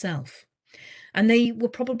Gaul itself. And they were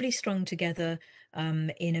probably strung together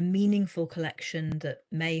in a meaningful collection that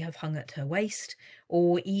may have hung at her waist,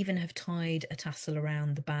 or even have tied a tassel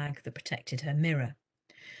around the bag that protected her mirror.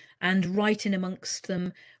 And right in amongst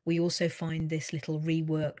them, we also find this little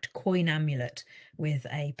reworked coin amulet with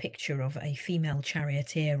a picture of a female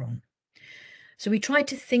charioteer on. So we tried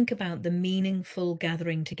to think about the meaningful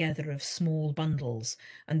gathering together of small bundles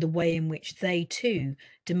and the way in which they too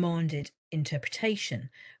demanded interpretation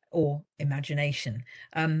or imagination,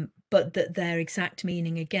 but that their exact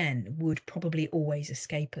meaning again would probably always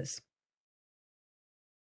escape us.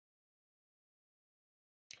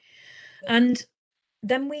 And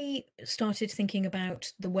then we started thinking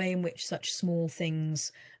about the way in which such small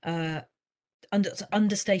things,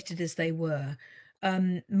 understated as they were,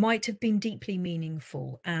 might have been deeply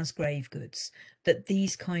meaningful as grave goods, that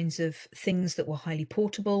these kinds of things that were highly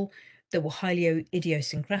portable, that were highly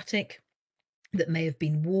idiosyncratic, that may have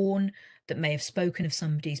been worn, that may have spoken of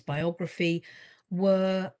somebody's biography,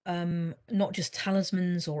 were not just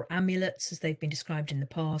talismans or amulets as they've been described in the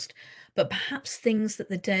past, but perhaps things that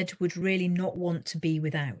the dead would really not want to be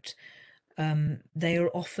without. They are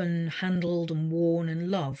often handled and worn and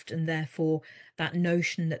loved, and therefore that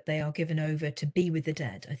notion that they are given over to be with the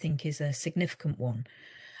dead, I think, is a significant one.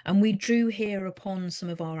 And we drew here upon some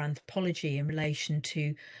of our anthropology in relation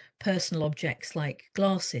to personal objects like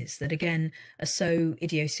glasses that again are so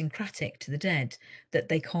idiosyncratic to the dead that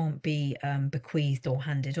they can't be bequeathed or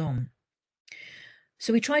handed on.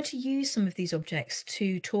 So we tried to use some of these objects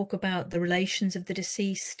to talk about the relations of the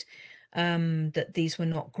deceased, that these were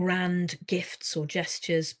not grand gifts or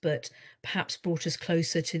gestures, but perhaps brought us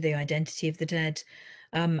closer to the identity of the dead,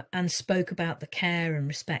 and spoke about the care and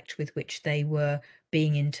respect with which they were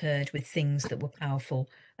being interred with things that were powerful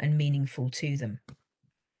and meaningful to them.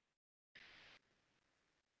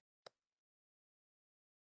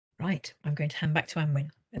 Right, I'm going to hand back to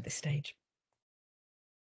Anwen at this stage.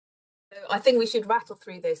 I think we should rattle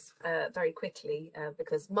through this very quickly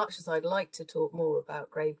because much as I'd like to talk more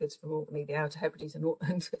about grave goods from Orkney, the Outer Hebrides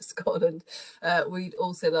and Scotland, we'd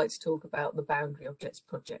also like to talk about the Boundary Objects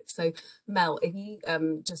Project. So Mel, if you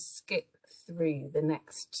just skip through the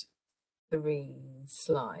next 3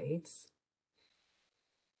 slides.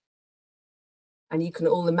 And you can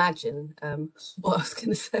all imagine what I was going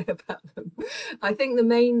to say about them. I think the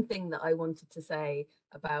main thing that I wanted to say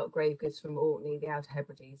about grave goods from Orkney, the Outer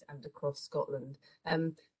Hebrides and across Scotland,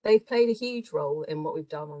 they've played a huge role in what we've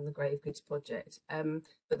done on the Grave Goods Project.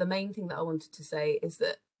 But the main thing that I wanted to say is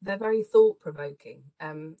that they're very thought-provoking.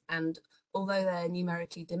 And although they're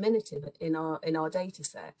numerically diminutive in our data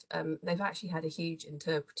set, they've actually had a huge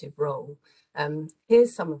interpretive role.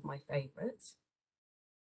 Here's some of my favourites.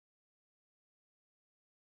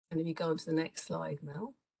 And if you go on to the next slide,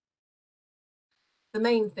 Mel. The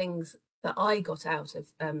main things that I got out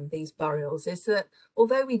of these burials is that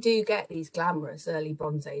although we do get these glamorous early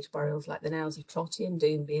Bronze Age burials like the Nails of Trotty and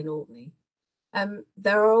Doonby and Orkney,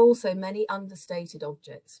 there are also many understated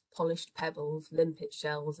objects, polished pebbles, limpet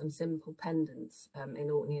shells and simple pendants in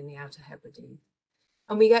Orkney and the Outer Hebrides.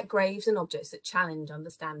 And we get graves and objects that challenge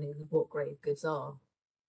understandings of what grave goods are,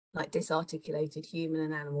 like disarticulated human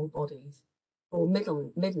and animal bodies, or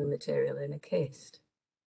midden material in a kist.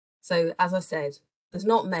 So as I said, there's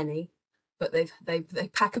not many, but they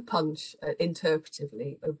pack a punch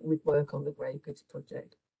interpretively with work on the Grave Goods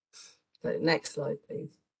Project. So next slide,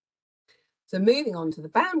 please. So moving on to the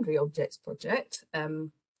Boundary Objects Project.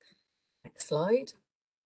 Next slide.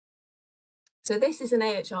 So this is an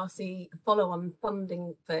AHRC follow-on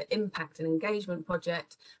funding for impact and engagement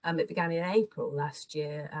project. It began in April last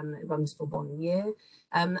year. It runs for 1 year.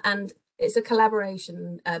 And it's a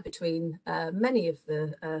collaboration between many of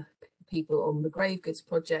the people on the Grave Goods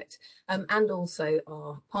project, and also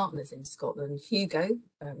our partners in Scotland, Hugo,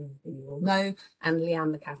 who you all know, and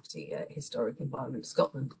Leanne McCafferty at Historic Environment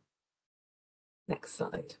Scotland. Next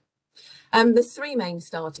slide. There's three main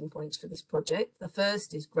starting points for this project. The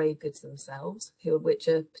first is grave goods themselves, which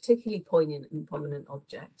are particularly poignant and prominent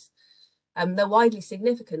objects. They're widely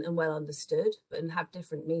significant and well understood, and have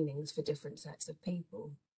different meanings for different sets of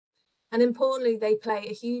people. And importantly, they play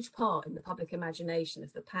a huge part in the public imagination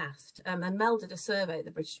of the past. And Mel did a survey at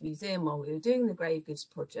the British Museum while we were doing the Grave Goods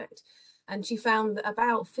project, and she found that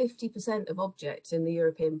about 50% of objects in the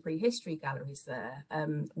European prehistory galleries there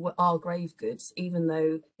are grave goods, even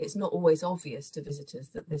though it's not always obvious to visitors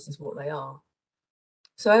that this is what they are.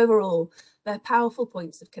 So overall, they're powerful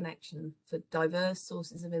points of connection for diverse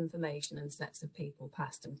sources of information and sets of people,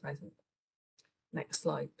 past and present. Next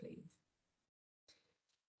slide, please.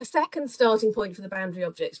 The second starting point for the Boundary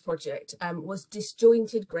Objects project was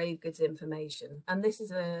disjointed grave goods information. And this is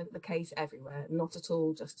the case everywhere, not at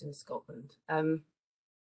all just in Scotland.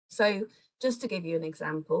 So just to give you an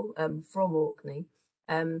example from Orkney,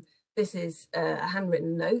 this is a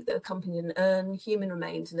handwritten note that accompanied an urn, human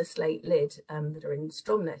remains and a slate lid that are in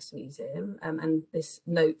Stromness Museum. And this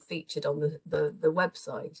note featured on the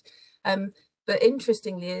website. But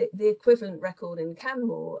interestingly, the equivalent record in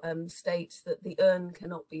Canmore states that the urn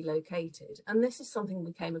cannot be located. And this is something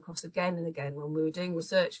we came across again and again when we were doing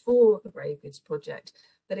research for the Grave Goods project,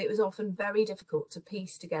 that it was often very difficult to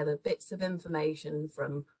piece together bits of information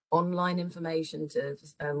from online information to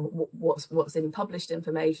what's in published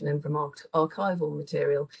information and from archival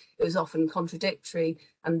material. It was often contradictory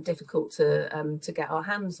and difficult to get our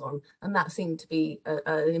hands on. And that seemed to be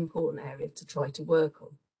an important area to try to work on.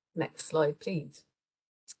 Next slide, please.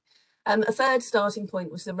 A third starting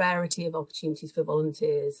point was the rarity of opportunities for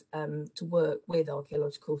volunteers to work with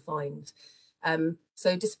archaeological finds.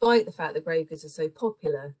 So despite the fact that grave goods are so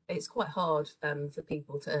popular, it's quite hard for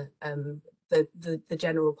people to, the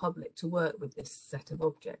general public, to work with this set of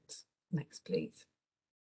objects. Next, please.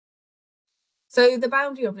 So the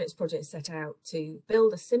Boundary Objects project set out to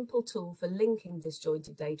build a simple tool for linking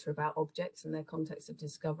disjointed data about objects and their context of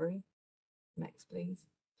discovery. Next, please.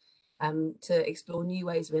 To explore new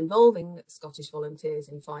ways of involving Scottish volunteers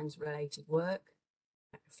in finds-related work.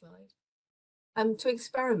 Next slide. To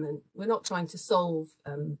experiment. We're not trying to solve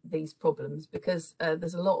these problems because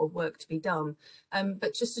there's a lot of work to be done,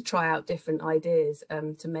 but just to try out different ideas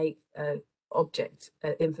to make object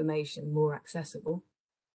information more accessible.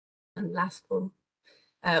 And last one,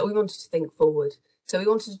 we wanted to think forward. So we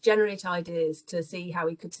wanted to generate ideas to see how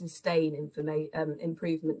we could sustain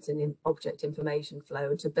improvements in object information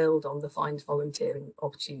flow and to build on the finds volunteering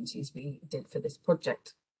opportunities we did for this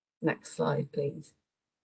project. Next slide, please.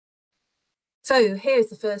 So here's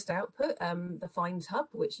the first output, the Finds Hub,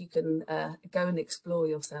 which you can go and explore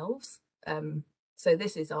yourselves. So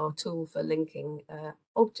this is our tool for linking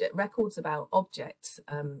records about objects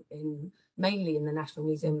mainly in the National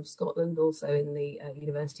Museum of Scotland, also in the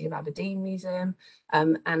University of Aberdeen Museum,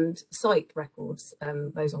 and site records,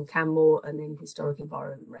 those on Canmore and in historic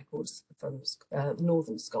environment records from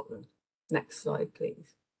northern Scotland. Next slide,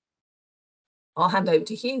 please. I'll hand over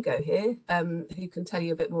to Hugo here, who can tell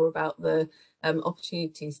you a bit more about the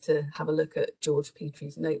opportunities to have a look at George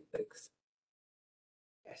Petrie's notebooks.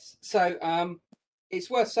 Yes, so it's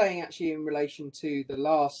worth saying actually in relation to the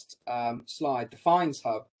last slide, the Finds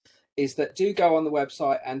Hub, is that do go on the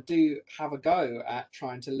website and do have a go at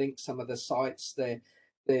trying to link some of the sites, the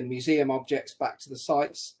museum objects back to the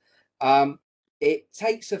sites. It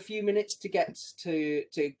takes a few minutes to get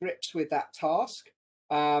to grips with that task.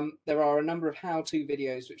 There are a number of how-to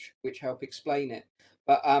videos which help explain it.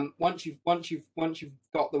 But once you've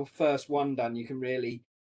got the first one done, you can really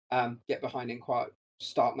get behind it and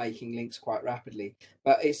start making links quite rapidly.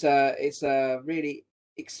 But it's a really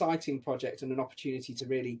exciting project and an opportunity to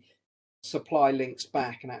really supply links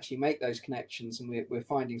back and actually make those connections, and we're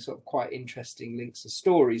finding sort of quite interesting links and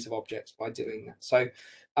stories of objects by doing that. So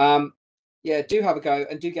yeah, do have a go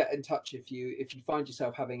and do get in touch if you find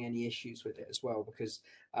yourself having any issues with it as well, because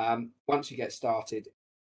once you get started,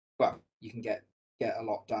 well, you can get a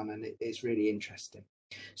lot done, and it's really interesting.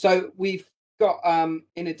 So we've got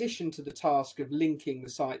in addition to the task of linking the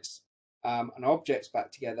sites and objects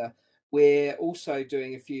back together, we're also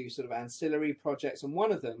doing a few sort of ancillary projects, and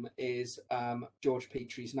one of them is George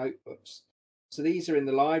Petrie's notebooks. So these are in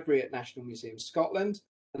the library at National Museum Scotland,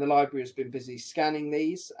 and the library has been busy scanning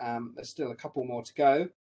these. There's still a couple more to go,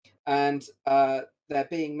 and they're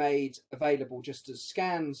being made available just as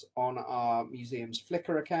scans on our museum's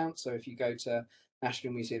Flickr account. So if you go to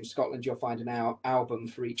National Museum Scotland, you'll find an album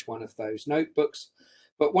for each one of those notebooks.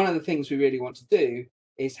 But one of the things we really want to do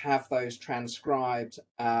is have those transcribed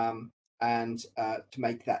and to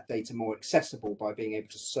make that data more accessible by being able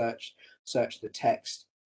to search the text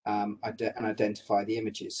and identify the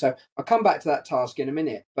images. So I'll come back to that task in a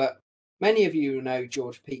minute, but many of you know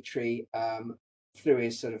George Petrie through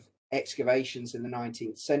his sort of excavations in the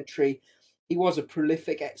 19th century. He was a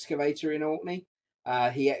prolific excavator in Orkney.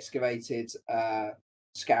 He excavated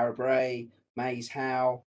Skara Brae, Maze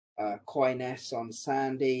How, Coyness on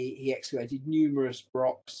Sandy. He excavated numerous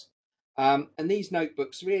brocks. And these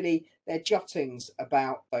notebooks, really, they're jottings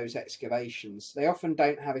about those excavations. They often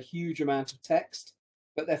don't have a huge amount of text,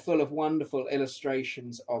 but they're full of wonderful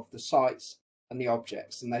illustrations of the sites and the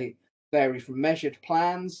objects. And they vary from measured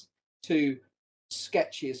plans to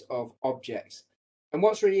sketches of objects. And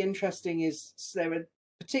what's really interesting is there are,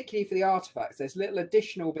 particularly for the artifacts, there's little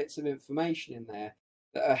additional bits of information in there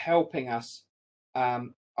that are helping us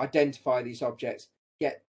identify these objects,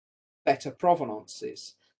 get better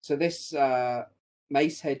provenances. So this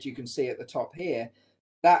mace head you can see at the top here,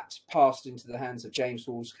 that's passed into the hands of James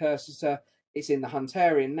Walls Cursitor. It's in the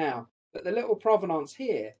Hunterian now, but the little provenance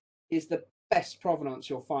here is the best provenance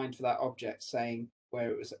you'll find for that object, saying where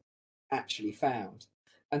it was actually found.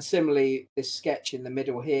 And similarly, this sketch in the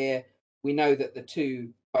middle here, we know that the two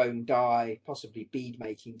bone die, possibly bead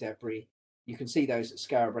making debris, you can see those at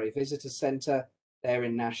Skara Brae Visitor Centre. They're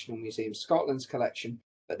in National Museum Scotland's collection.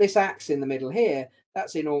 But this axe in the middle here,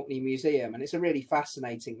 that's in Orkney Museum, and it's a really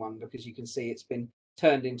fascinating one because you can see it's been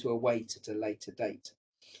turned into a weight at a later date.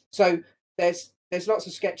 So there's lots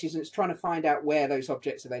of sketches, and it's trying to find out where those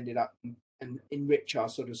objects have ended up and enrich our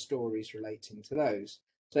sort of stories relating to those.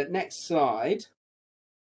 So next slide.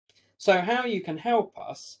 So how you can help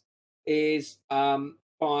us is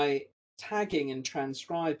by tagging and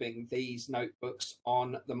transcribing these notebooks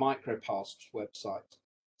on the MicroPasts website.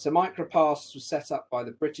 So MicroPasts was set up by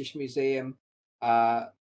the British Museum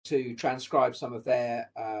to transcribe some of their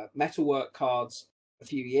metalwork cards a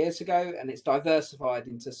few years ago, and it's diversified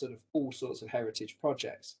into sort of all sorts of heritage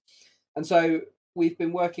projects. And so we've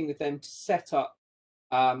been working with them to set up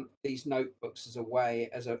these notebooks as a way,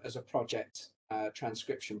 as a project,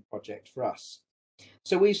 transcription project for us.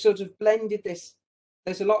 So we've sort of blended this.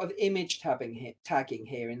 There's a lot of image tagging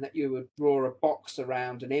here, in that you would draw a box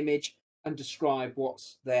around an image and describe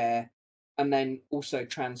what's there, and then also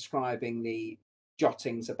transcribing the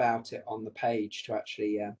jottings about it on the page to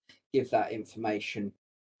actually give that information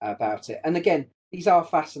about it. And again, these are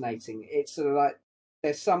fascinating. It's sort of like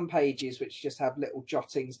there's some pages which just have little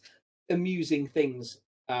jottings, amusing things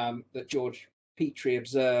that George Petrie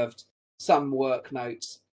observed, some work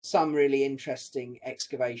notes, some really interesting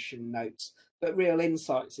excavation notes, but real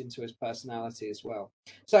insights into his personality as well.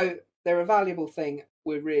 So they're a valuable thing.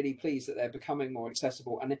 We're really pleased that they're becoming more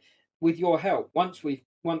accessible, and with your help, once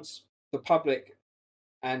the public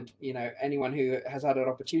and anyone who has had an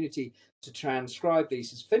opportunity to transcribe these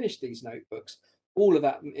has finished these notebooks, all of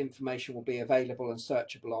that information will be available and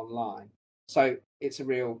searchable online. So it's a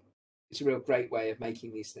real great way of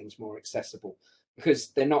making these things more accessible, because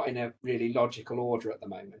they're not in a really logical order at the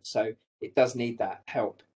moment. So it does need that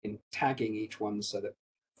help in tagging each one so that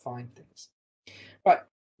we find things. Right,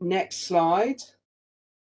 next slide.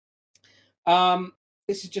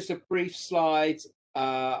 This is just a brief slide.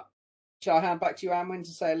 Shall I hand back to you, Anwen,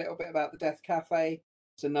 to say a little bit about the Death Cafe?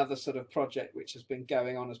 It's another sort of project which has been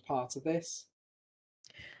going on as part of this.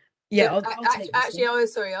 Yeah, I'll actually, I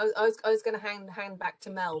was sorry. I was going to hand back to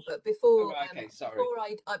Mel, but before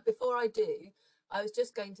before I do, I was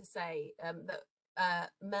just going to say that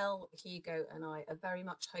Mel, Hugo, and I are very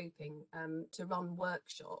much hoping to run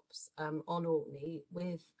workshops on Orkney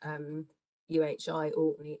with UHI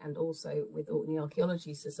Orkney and also with Orkney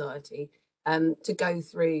Archaeology Society to go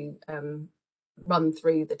through, run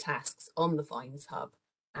through the tasks on the Finds Hub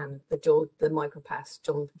and the MicroPasts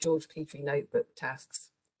George Petrie notebook tasks.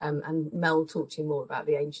 And Mel talked to you more about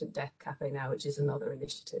the Ancient Death Cafe now, which is another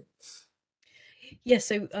initiative. Yeah,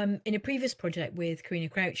 so in a previous project with Karina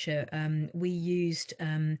Croucher, we used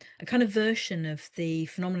a kind of version of the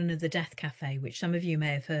phenomenon of the Death Cafe, which some of you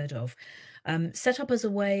may have heard of, set up as a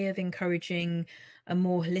way of encouraging a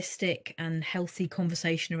more holistic and healthy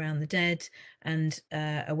conversation around the dead, and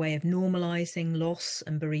a way of normalising loss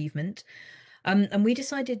and bereavement. And we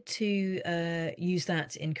decided to use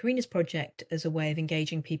that in Karina's project as a way of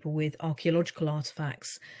engaging people with archaeological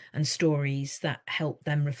artefacts and stories that help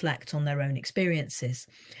them reflect on their own experiences.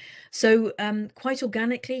 So quite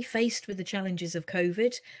organically, faced with the challenges of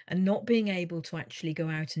COVID and not being able to actually go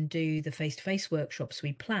out and do the face-to-face workshops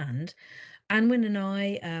we planned, Anwen and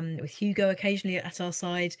I, with Hugo occasionally at our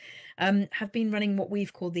side, have been running what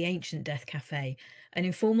we've called the Ancient Death Cafe, an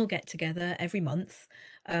informal get-together every month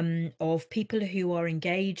of people who are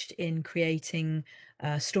engaged in creating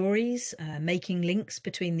stories, making links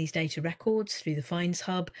between these data records through the Finds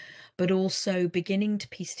Hub, but also beginning to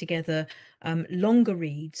piece together longer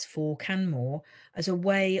reads for Canmore as a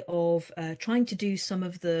way of trying to do some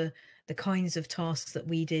of the kinds of tasks that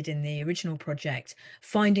we did in the original project,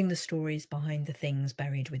 finding the stories behind the things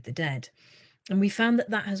buried with the dead. And we found that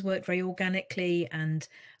that has worked very organically and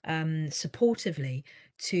supportively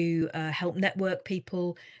to help network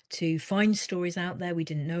people, to find stories out there we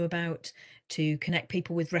didn't know about, to connect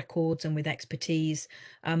people with records and with expertise,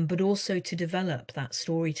 but also to develop that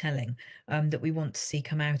storytelling that we want to see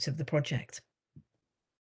come out of the project.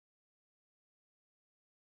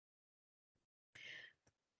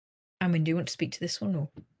 Anwen, do you want to speak to this one or?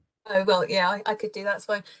 Oh, well, yeah, I could do that's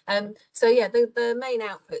fine. So yeah, the main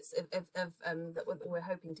outputs that we're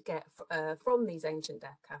hoping to get from these ancient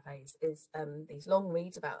death cafes is these long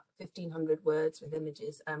reads, about 1,500 words with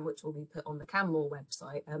images, which will be put on the Canmore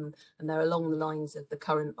website, and they're along the lines of the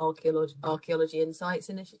current Archaeology Insights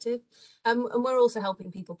initiative. And we're also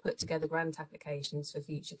helping people put together grant applications for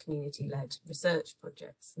future community-led research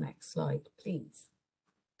projects. Next slide, please.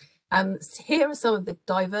 So here are some of the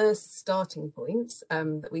diverse starting points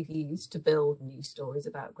that we've used to build new stories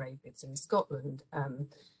about grave goods in Scotland.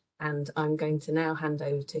 And I'm going to now hand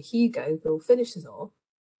over to Hugo, who will finish us off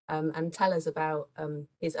and tell us about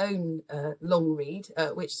his own long read,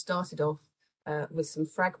 which started off with some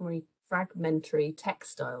fragmentary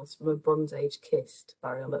textiles from a Bronze Age kist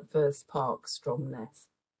burial at First Park, Stromness.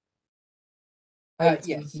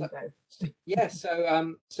 Yes.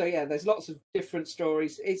 So yeah, there's lots of different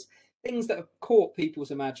stories. It's things that have caught people's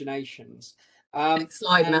imaginations. Next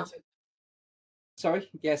slide now. Sorry.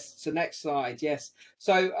 Yes. So next slide. Yes.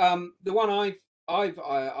 So the one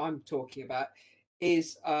I'm talking about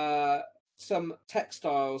is some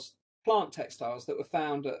textiles, plant textiles that were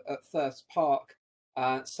found at First Park,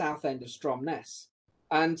 south end of Stromness,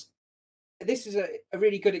 and this is a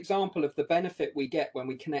really good example of the benefit we get when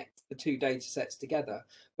we connect the two data sets together,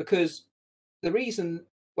 because the reason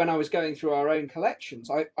when I was going through our own collections,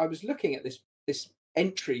 I was looking at this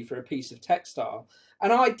entry for a piece of textile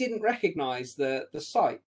and I didn't recognize the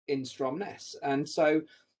site in Stromness. And so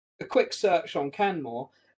a quick search on Canmore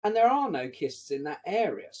and there are no kists in that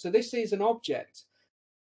area. So this is an object,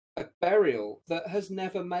 a burial that has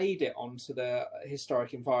never made it onto the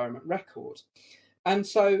historic environment record. And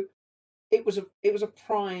so it was a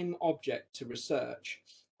prime object to research.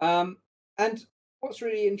 And what's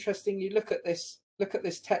really interesting, you look at this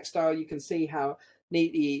textile, you can see how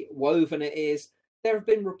neatly woven it is. There have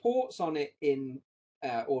been reports on it in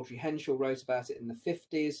Audrey Henshall wrote about it in the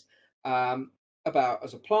 50s, about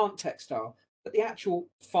as a plant textile, but the actual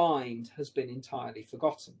find has been entirely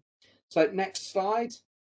forgotten. So next slide.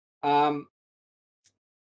 The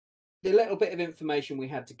little bit of information we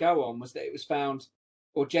had to go on was that it was found,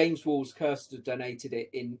 or James Walls Kirster donated it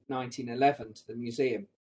in 1911 to the museum.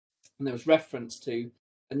 And there was reference to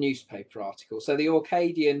a newspaper article. So the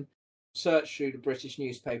Orcadian search through the British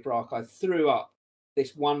newspaper archive threw up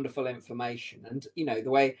this wonderful information. And, you know, the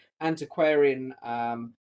way antiquarian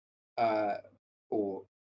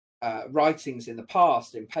writings in the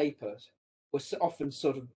past in papers were often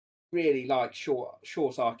sort of really like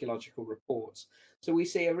short archaeological reports. So we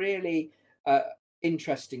see a really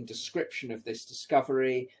interesting description of this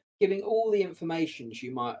discovery, giving all the information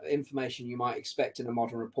you might expect in a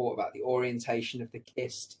modern report about the orientation of the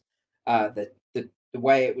kist, the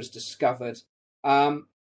way it was discovered,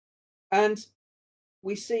 and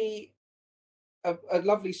we see a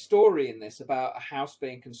lovely story in this about a house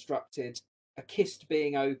being constructed, a kist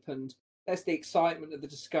being opened. There's the excitement of the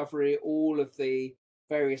discovery. All of the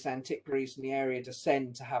various antiquaries in the area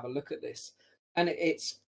descend to have a look at this, and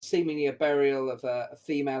it's seemingly a burial of a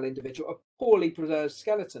female individual, a poorly preserved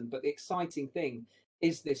skeleton. But the exciting thing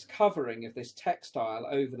is this covering of this textile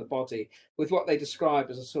over the body with what they describe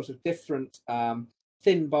as a sort of different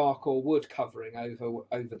thin bark or wood covering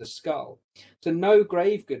over the skull. So no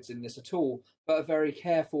grave goods in this at all, but a very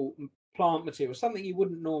careful plant material, something you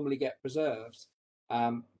wouldn't normally get preserved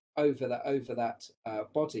over that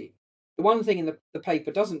body. The one thing in the paper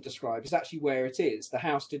doesn't describe is actually where it is. The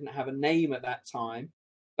house didn't have a name at that time,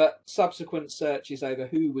 but subsequent searches over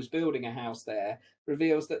who was building a house there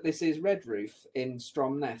reveals that this is Redroof in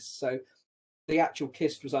Stromness. So the actual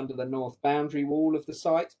kist was under the north boundary wall of the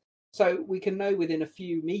site. So we can know within a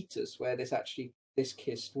few meters where this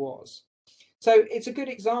kist was. So it's a good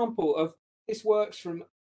example of this works from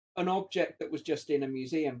an object that was just in a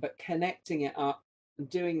museum, but connecting it up and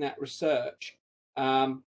doing that research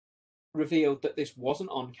revealed that this wasn't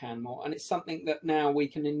on Canmore, and it's something that now we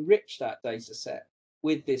can enrich that data set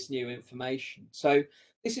with this new information. So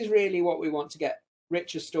this is really what we want to get,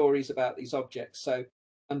 richer stories about these objects. So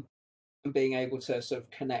and being able to sort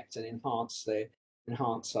of connect and enhance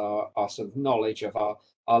our sort of knowledge of our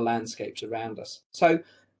landscapes around us. So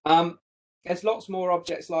there's lots more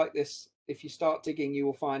objects like this. If you start digging, you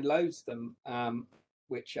will find loads of them,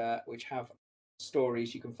 which have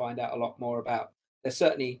stories you can find out a lot more about. There's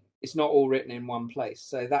certainly, it's not all written in one place,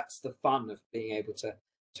 so that's the fun of being able to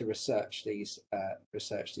research these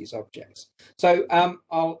objects. So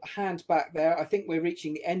I'll hand back there. I think we're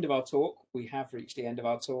reaching the end of our talk. We have reached the end of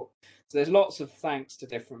our talk. So there's lots of thanks to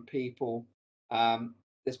different people.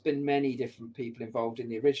 There's been many different people involved in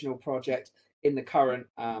the original project. In the current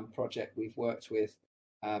project, we've worked with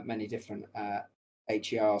many different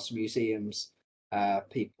HERs, museums,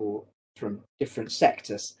 people from different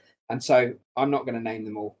sectors. And so I'm not going to name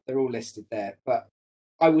them all. They're all listed there. But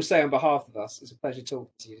I will say on behalf of us, it's a pleasure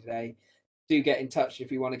talking to you today. Do get in touch if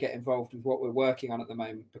you want to get involved with what we're working on at the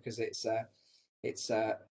moment, because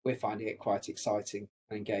we're finding it quite exciting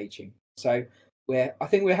and engaging. So I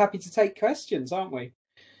think we're happy to take questions, aren't we?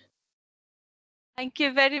 Thank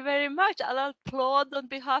you very, very much. I'll applaud on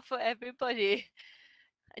behalf of everybody.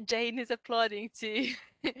 Jane is applauding too.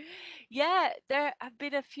 Yeah, there have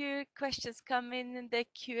been a few questions coming in the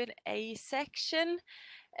Q&A section.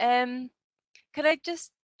 Can I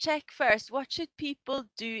just check first, what should people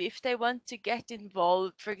do if they want to get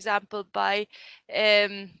involved, for example, by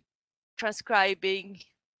transcribing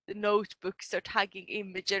the notebooks or tagging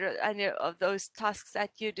images or any of those tasks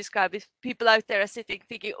that you described? If people out there are sitting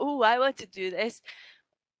thinking, oh, I want to do this,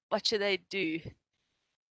 what should they do?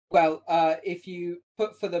 Well, if you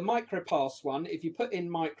put for the micropasts one, if you put in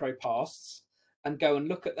micropasts and go and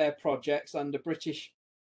look at their projects under British,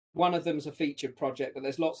 one of them's a featured project, but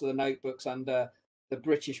there's lots of the notebooks under the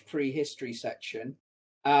British prehistory section.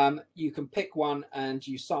 You can pick one and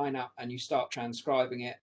you sign up and you start transcribing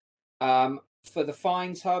it. For the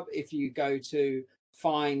Finds Hub, if you go to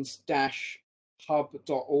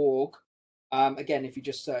finds-hub.org, again, if you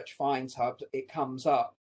just search Finds Hub, it comes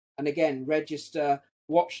up. And again, register,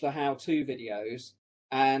 watch the how-to videos,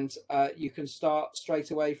 and you can start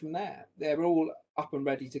straight away from there. They're all up and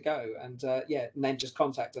ready to go. And yeah, and then just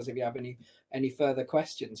contact us if you have any further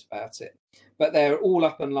questions about it. But they're all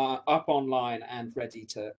up online and ready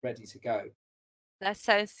to go. That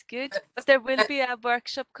sounds good. But there will be a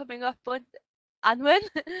workshop coming up on Anwen.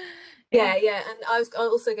 Yeah, and I was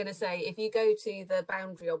also going to say, if you go to the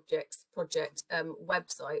Boundary Objects Project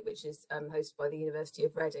website, which is hosted by the University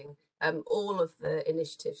of Reading, all of the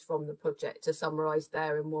initiatives from the project are summarised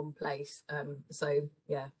there in one place. So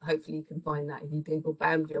yeah, hopefully you can find that if you Google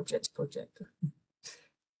Boundary Objects Project.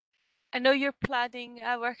 I know you're planning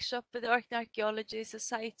a workshop with the Orkney Archaeology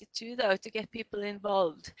Society too, though, to get people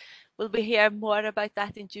involved. Will we hear more about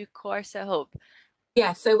that in due course, I hope?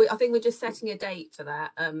 Yeah, so I think we're just setting a date for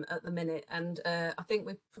that at the minute, and I think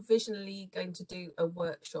we're provisionally going to do a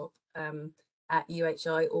workshop at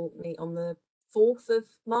UHI Orkney on the 4th of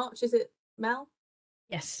March. Is it, Mel?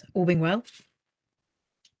 Yes, all being well.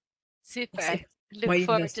 Super. Yes, Look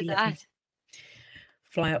forward to that.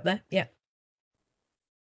 Fly up there, yeah.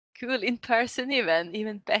 Cool, in person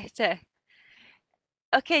even better.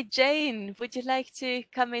 Okay, Jane, would you like to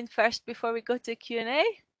come in first before we go to Q&A?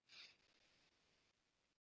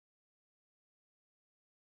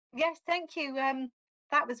 Yes, thank you.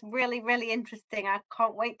 That was really, really interesting. I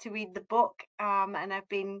can't wait to read the book. And I've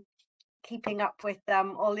been keeping up with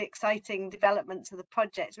all the exciting developments of the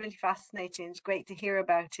project. It's really fascinating. It's great to hear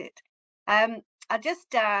about it. I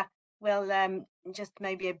just will just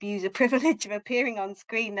maybe abuse a privilege of appearing on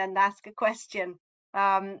screen and ask a question.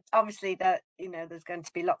 Obviously, that there's going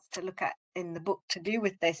to be lots to look at in the book to do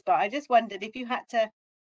with this, but I just wondered if you had to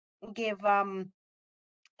give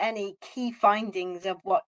any key findings of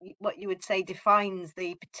what you would say defines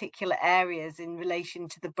the particular areas in relation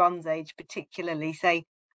to the Bronze Age, particularly say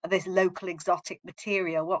this local exotic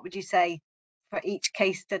material. What would you say for each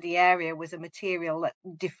case study area was a material that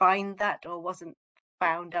defined that or wasn't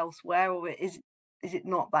found elsewhere, or is it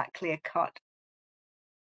not that clear cut?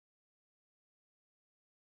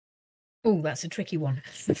 Oh, that's a tricky one.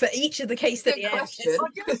 For each of the case study areas, or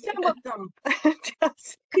just some of them.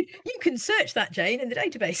 You can search that, Jane, in the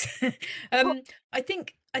database. I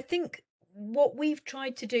think what we've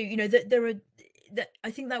tried to do, that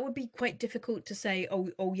I think that would be quite difficult to say,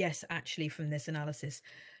 oh yes, actually from this analysis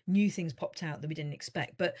new things popped out that we didn't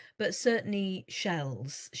expect, but certainly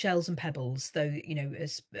shells and pebbles, though, you know,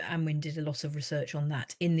 as Anwen did a lot of research on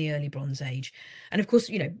that in the early Bronze Age, and of course,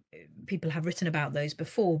 you know, people have written about those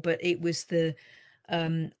before, but it was the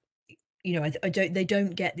you know, they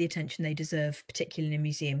don't get the attention they deserve, particularly in a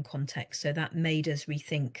museum context. So that made us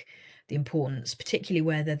rethink the importance, particularly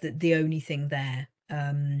where they're the only thing there.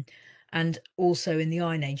 And also in the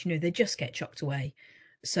Iron Age, you know, they just get chucked away.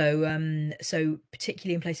 So so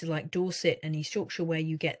particularly in places like Dorset and East Yorkshire, where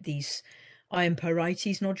you get these iron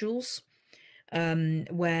pyrites nodules,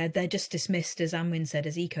 where they're just dismissed, as Anwen said,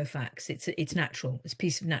 as ecofacts. It's natural. It's a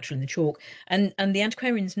piece of natural in the chalk, and the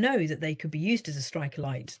antiquarians know that they could be used as a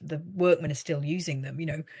striker-light. The workmen are still using them, you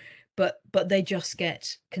know, but they just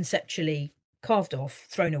get conceptually carved off,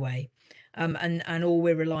 thrown away, and all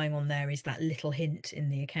we're relying on there is that little hint in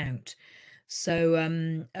the account.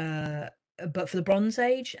 So but for the Bronze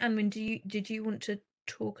Age, Anwen, did you want to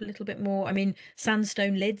talk a little bit more? I mean,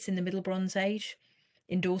 sandstone lids in the Middle Bronze Age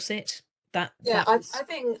in Dorset. Yeah, I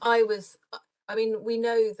think I mean, we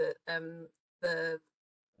know that the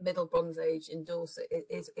Middle Bronze Age in Dorset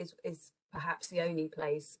is perhaps the only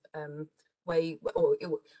place where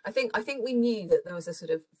I think we knew that there was a sort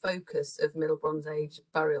of focus of Middle Bronze Age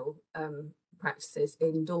burial practices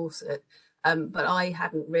in Dorset, but I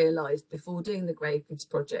hadn't realised before doing the Grave Goods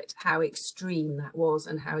project how extreme that was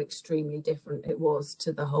and how extremely different it was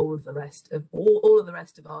to the whole of the rest of all of the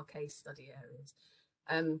rest of our case study areas.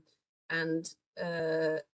 And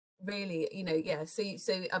really, you know, yeah, so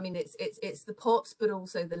I mean, it's the pots, but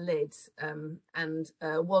also the lids. And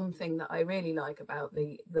one thing that I really like about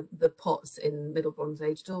the pots in Middle Bronze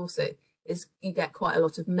Age Dorset is you get quite a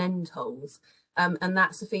lot of mend holes. And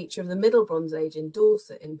that's a feature of the Middle Bronze Age in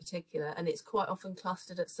Dorset in particular, and it's quite often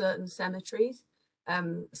clustered at certain cemeteries.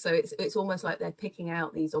 So it's almost like they're picking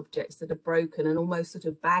out these objects that are broken and almost sort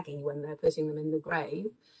of baggy when they're putting them in the grave.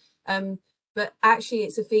 But actually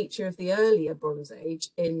it's a feature of the earlier Bronze Age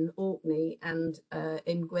in Orkney and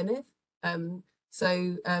in Gwynedd.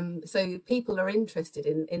 So people are interested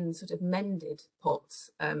in sort of mended pots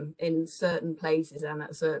in certain places and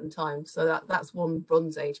at certain times. So that's one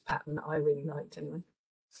Bronze Age pattern that I really liked anyway.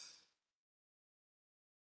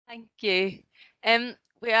 Thank you.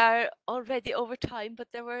 We are already over time, but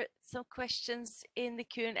there were some questions in the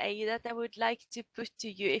Q&A that I would like to put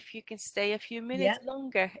to you if you can stay a few minutes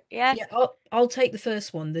longer. Yeah. I'll take the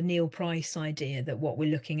first one, the Neil Price idea that what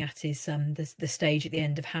we're looking at is the stage at the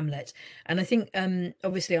end of Hamlet. And I think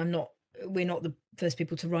obviously we're not the first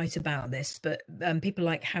people to write about this, but people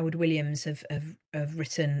like Howard Williams have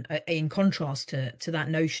written in contrast to that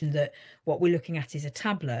notion that what we're looking at is a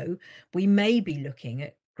tableau. We may be looking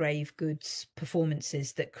at grave goods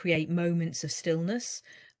performances that create moments of stillness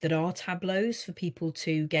that are tableaus for people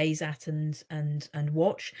to gaze at and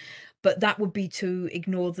watch, but that would be to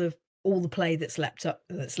ignore all the play that's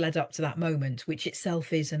led up to that moment, which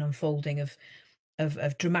itself is an unfolding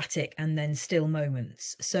of dramatic and then still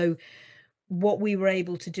moments. So what we were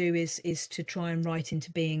able to do is to try and write into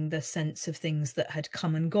being the sense of things that had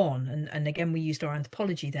come and gone, and again we used our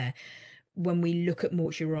anthropology there. When we look at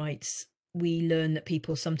mortuary rites, we learn that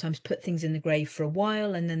people sometimes put things in the grave for a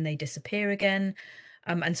while and then they disappear again.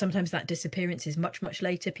 And sometimes that disappearance is much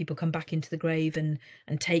later. People come back into the grave and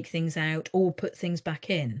take things out or put things back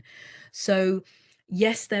in. So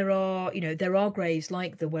yes, there are graves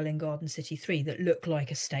like the Welwyn Garden City 3 that look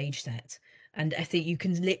like a stage set. And I think you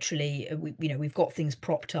can literally, we've got things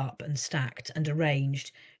propped up and stacked and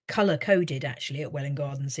arranged, color coded actually at Welwyn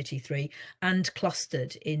Garden City 3 and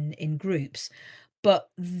clustered in groups.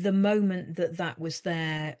 But the moment that was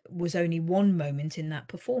there was only one moment in that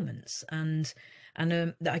performance. And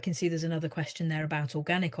I can see there's another question there about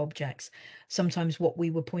organic objects. Sometimes what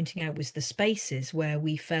we were pointing out was the spaces where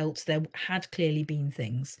we felt there had clearly been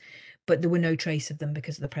things, but there were no trace of them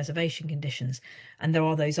because of the preservation conditions. And there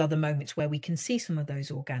are those other moments where we can see some of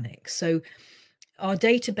those organics. So our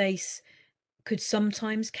database could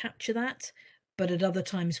sometimes capture that, but at other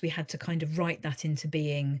times we had to kind of write that into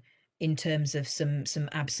being in terms of some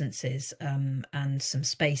absences and some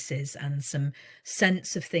spaces and some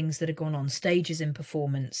sense of things that had gone on, stages in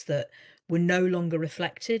performance that were no longer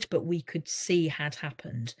reflected, but we could see had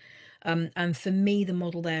happened. And for me, the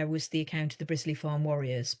model there was the account of the Brisley Farm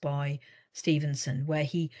Warriors by Stevenson, where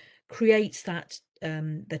he creates that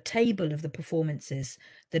the table of the performances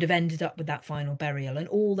that have ended up with that final burial, and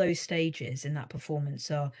all those stages in that performance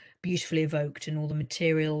are beautifully evoked, and all the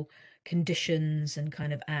material conditions and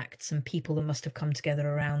kind of acts and people that must have come together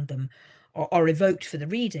around them are evoked for the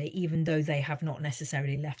reader, even though they have not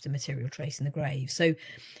necessarily left a material trace in the grave. So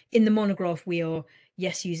in the monograph, we are,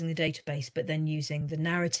 yes, using the database, but then using the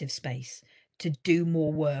narrative space to do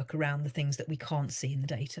more work around the things that we can't see in the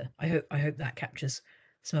data. I hope that captures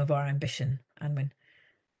some of our ambition, Anwen.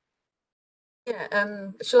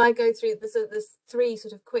 Yeah, shall I go through, there's three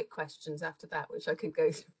sort of quick questions after that, which I could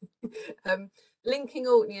go through. Linking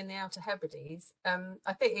Orkney and the Outer Hebrides,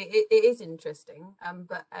 I think it is interesting,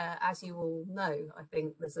 but as you all know, I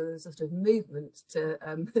think there's a sort of movement to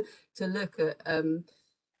to look at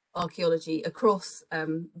archaeology across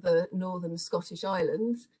the northern Scottish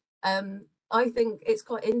Islands. I think it's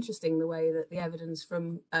quite interesting the way that the evidence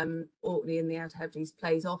from Orkney and the Outer Hebrides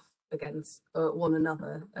plays off against one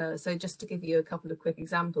another. So just to give you a couple of quick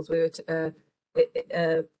examples, we were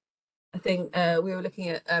I think we were looking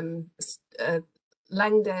at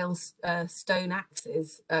Langdale's stone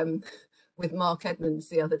axes with Mark Edmonds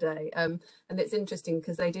the other day, and it's interesting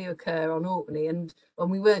because they do occur on Orkney, and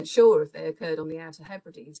we weren't sure if they occurred on the Outer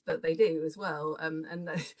Hebrides, but they do as well.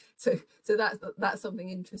 So that's something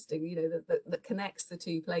interesting, you know, that connects the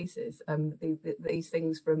two places. These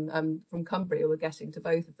things from Cumbria were getting to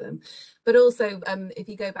both of them, but also if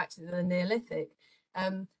you go back to the Neolithic.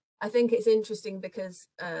 I think it's interesting because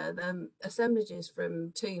the assemblages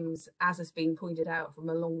from tombs, as has been pointed out from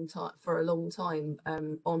for a long time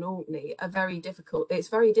on Orkney, are very difficult. It's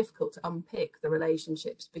very difficult to unpick the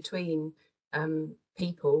relationships between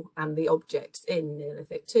people and the objects in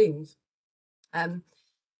Neolithic tombs.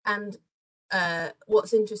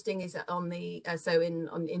 What's interesting is that on the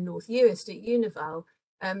in North Uist at Unival,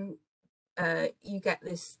 you get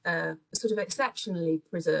this sort of exceptionally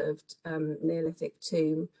preserved Neolithic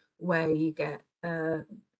tomb, where you get a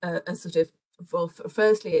sort of, well,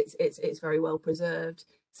 firstly, it's very well preserved.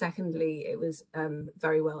 Secondly, it was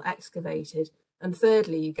very well excavated, and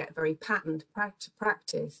thirdly, you get very patterned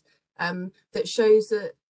practice that shows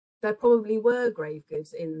that there probably were grave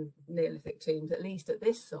goods in Neolithic tombs, at least at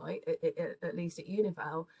this site, at least at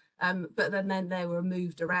Unival. But then they were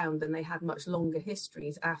moved around, and they had much longer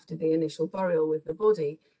histories after the initial burial with the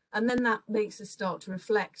body. And then that makes us start to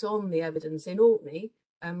reflect on the evidence in Orkney,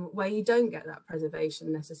 where you don't get that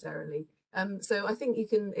preservation necessarily. So I think you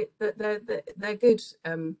can, they're good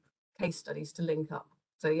case studies to link up.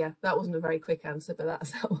 So yeah, that wasn't a very quick answer, but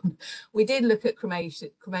that's that one. We did look at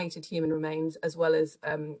cremated human remains as well as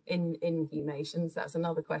inhumations. That's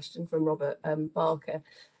another question from Robert Barker.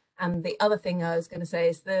 And the other thing I was going to say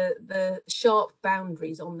is the sharp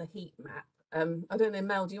boundaries on the heat map. I don't know,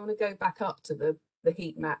 Mel, do you want to go back up to the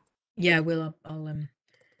heat map? Yeah, I'll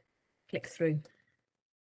click through.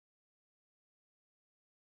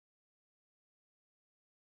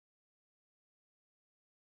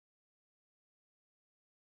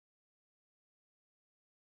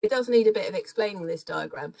 It does need a bit of explaining, this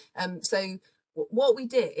diagram. So what we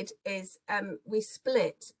did is we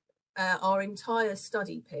split our entire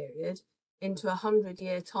study period into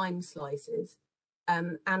 100-year time slices,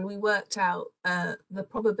 and we worked out the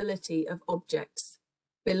probability of objects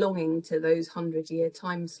belonging to those 100-year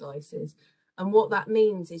time slices. And what that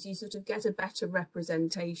means is you sort of get a better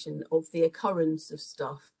representation of the occurrence of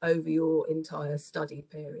stuff over your entire study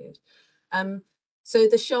period. So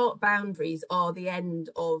the sharp boundaries are the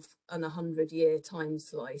end of an 100-year time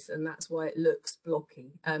slice, and that's why it looks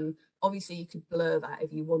blocky. Obviously, you could blur that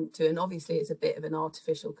if you want to, and obviously it's a bit of an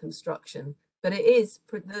artificial construction, but it is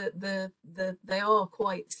they are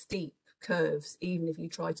quite steep curves, even if you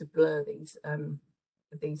try to blur these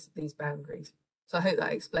boundaries. So I hope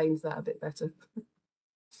that explains that a bit better.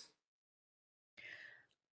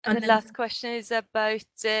 And the last question is about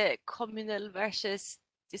communal versus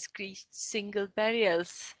discrete single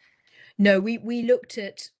burials. No, we looked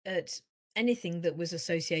at anything that was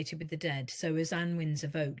associated with the dead. So as Anwen's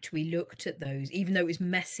evoked, we looked at those, even though it was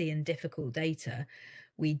messy and difficult data.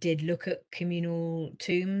 We did look at communal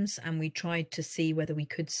tombs, and we tried to see whether we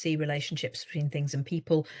could see relationships between things and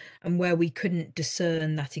people, and where we couldn't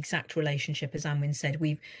discern that exact relationship, as Anwen said,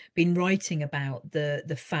 we've been writing about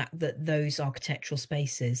the fact that those architectural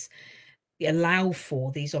spaces allow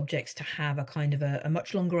for these objects to have a kind of a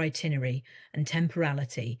much longer itinerary and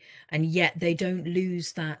temporality, and yet they don't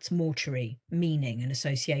lose that mortuary meaning and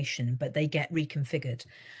association, but they get reconfigured.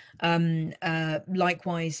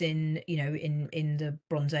 Likewise in the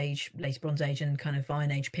Bronze Age, later Bronze Age and kind of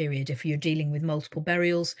Iron Age period, if you're dealing with multiple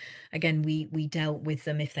burials, again we dealt with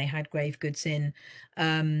them if they had grave goods in.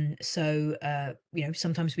 Sometimes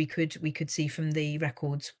we could see from the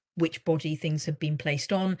records which body things have been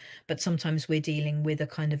placed on, but sometimes we're dealing with a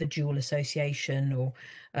kind of a dual association or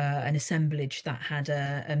an assemblage that had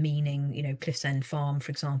a meaning, you know, Cliffs End Farm,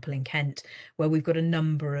 for example, in Kent, where we've got a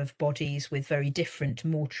number of bodies with very different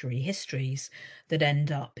mortuary histories that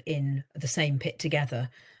end up in the same pit together.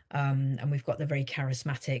 And we've got the very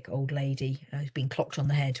charismatic old lady who's been clocked on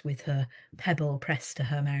the head with her pebble pressed to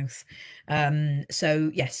her mouth.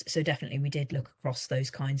 So yes, so definitely we did look across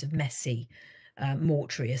those kinds of messy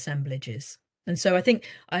mortuary assemblages. And so I think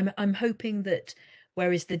I'm hoping that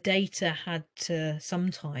whereas the data had to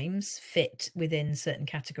sometimes fit within certain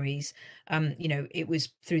categories, you know, it was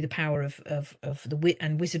through the power of the wit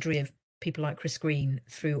and wizardry of people like Chris Green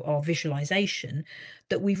through our visualization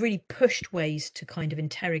that we've really pushed ways to kind of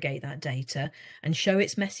interrogate that data and show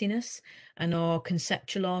its messiness, and our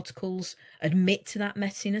conceptual articles admit to that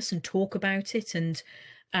messiness and talk about it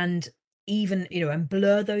and even, you know, and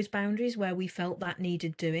blur those boundaries where we felt that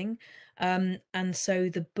needed doing. And so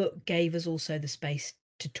the book gave us also the space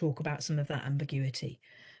to talk about some of that ambiguity.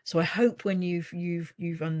 So I hope when you've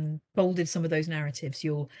unfolded some of those narratives,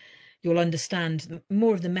 you'll understand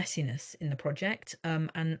more of the messiness in the project,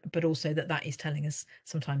 but also that is telling us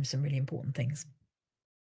sometimes some really important things.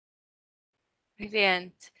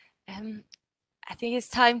 Brilliant. I think it's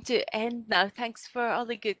time to end now. Thanks for all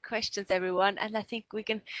the good questions, everyone. And I think we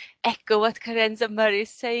can echo what Carenza Murray is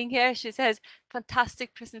saying here. She says,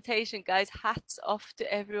 fantastic presentation, guys. Hats off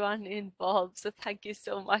to everyone involved. So thank you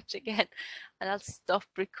so much again. And I'll stop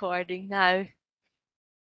recording now.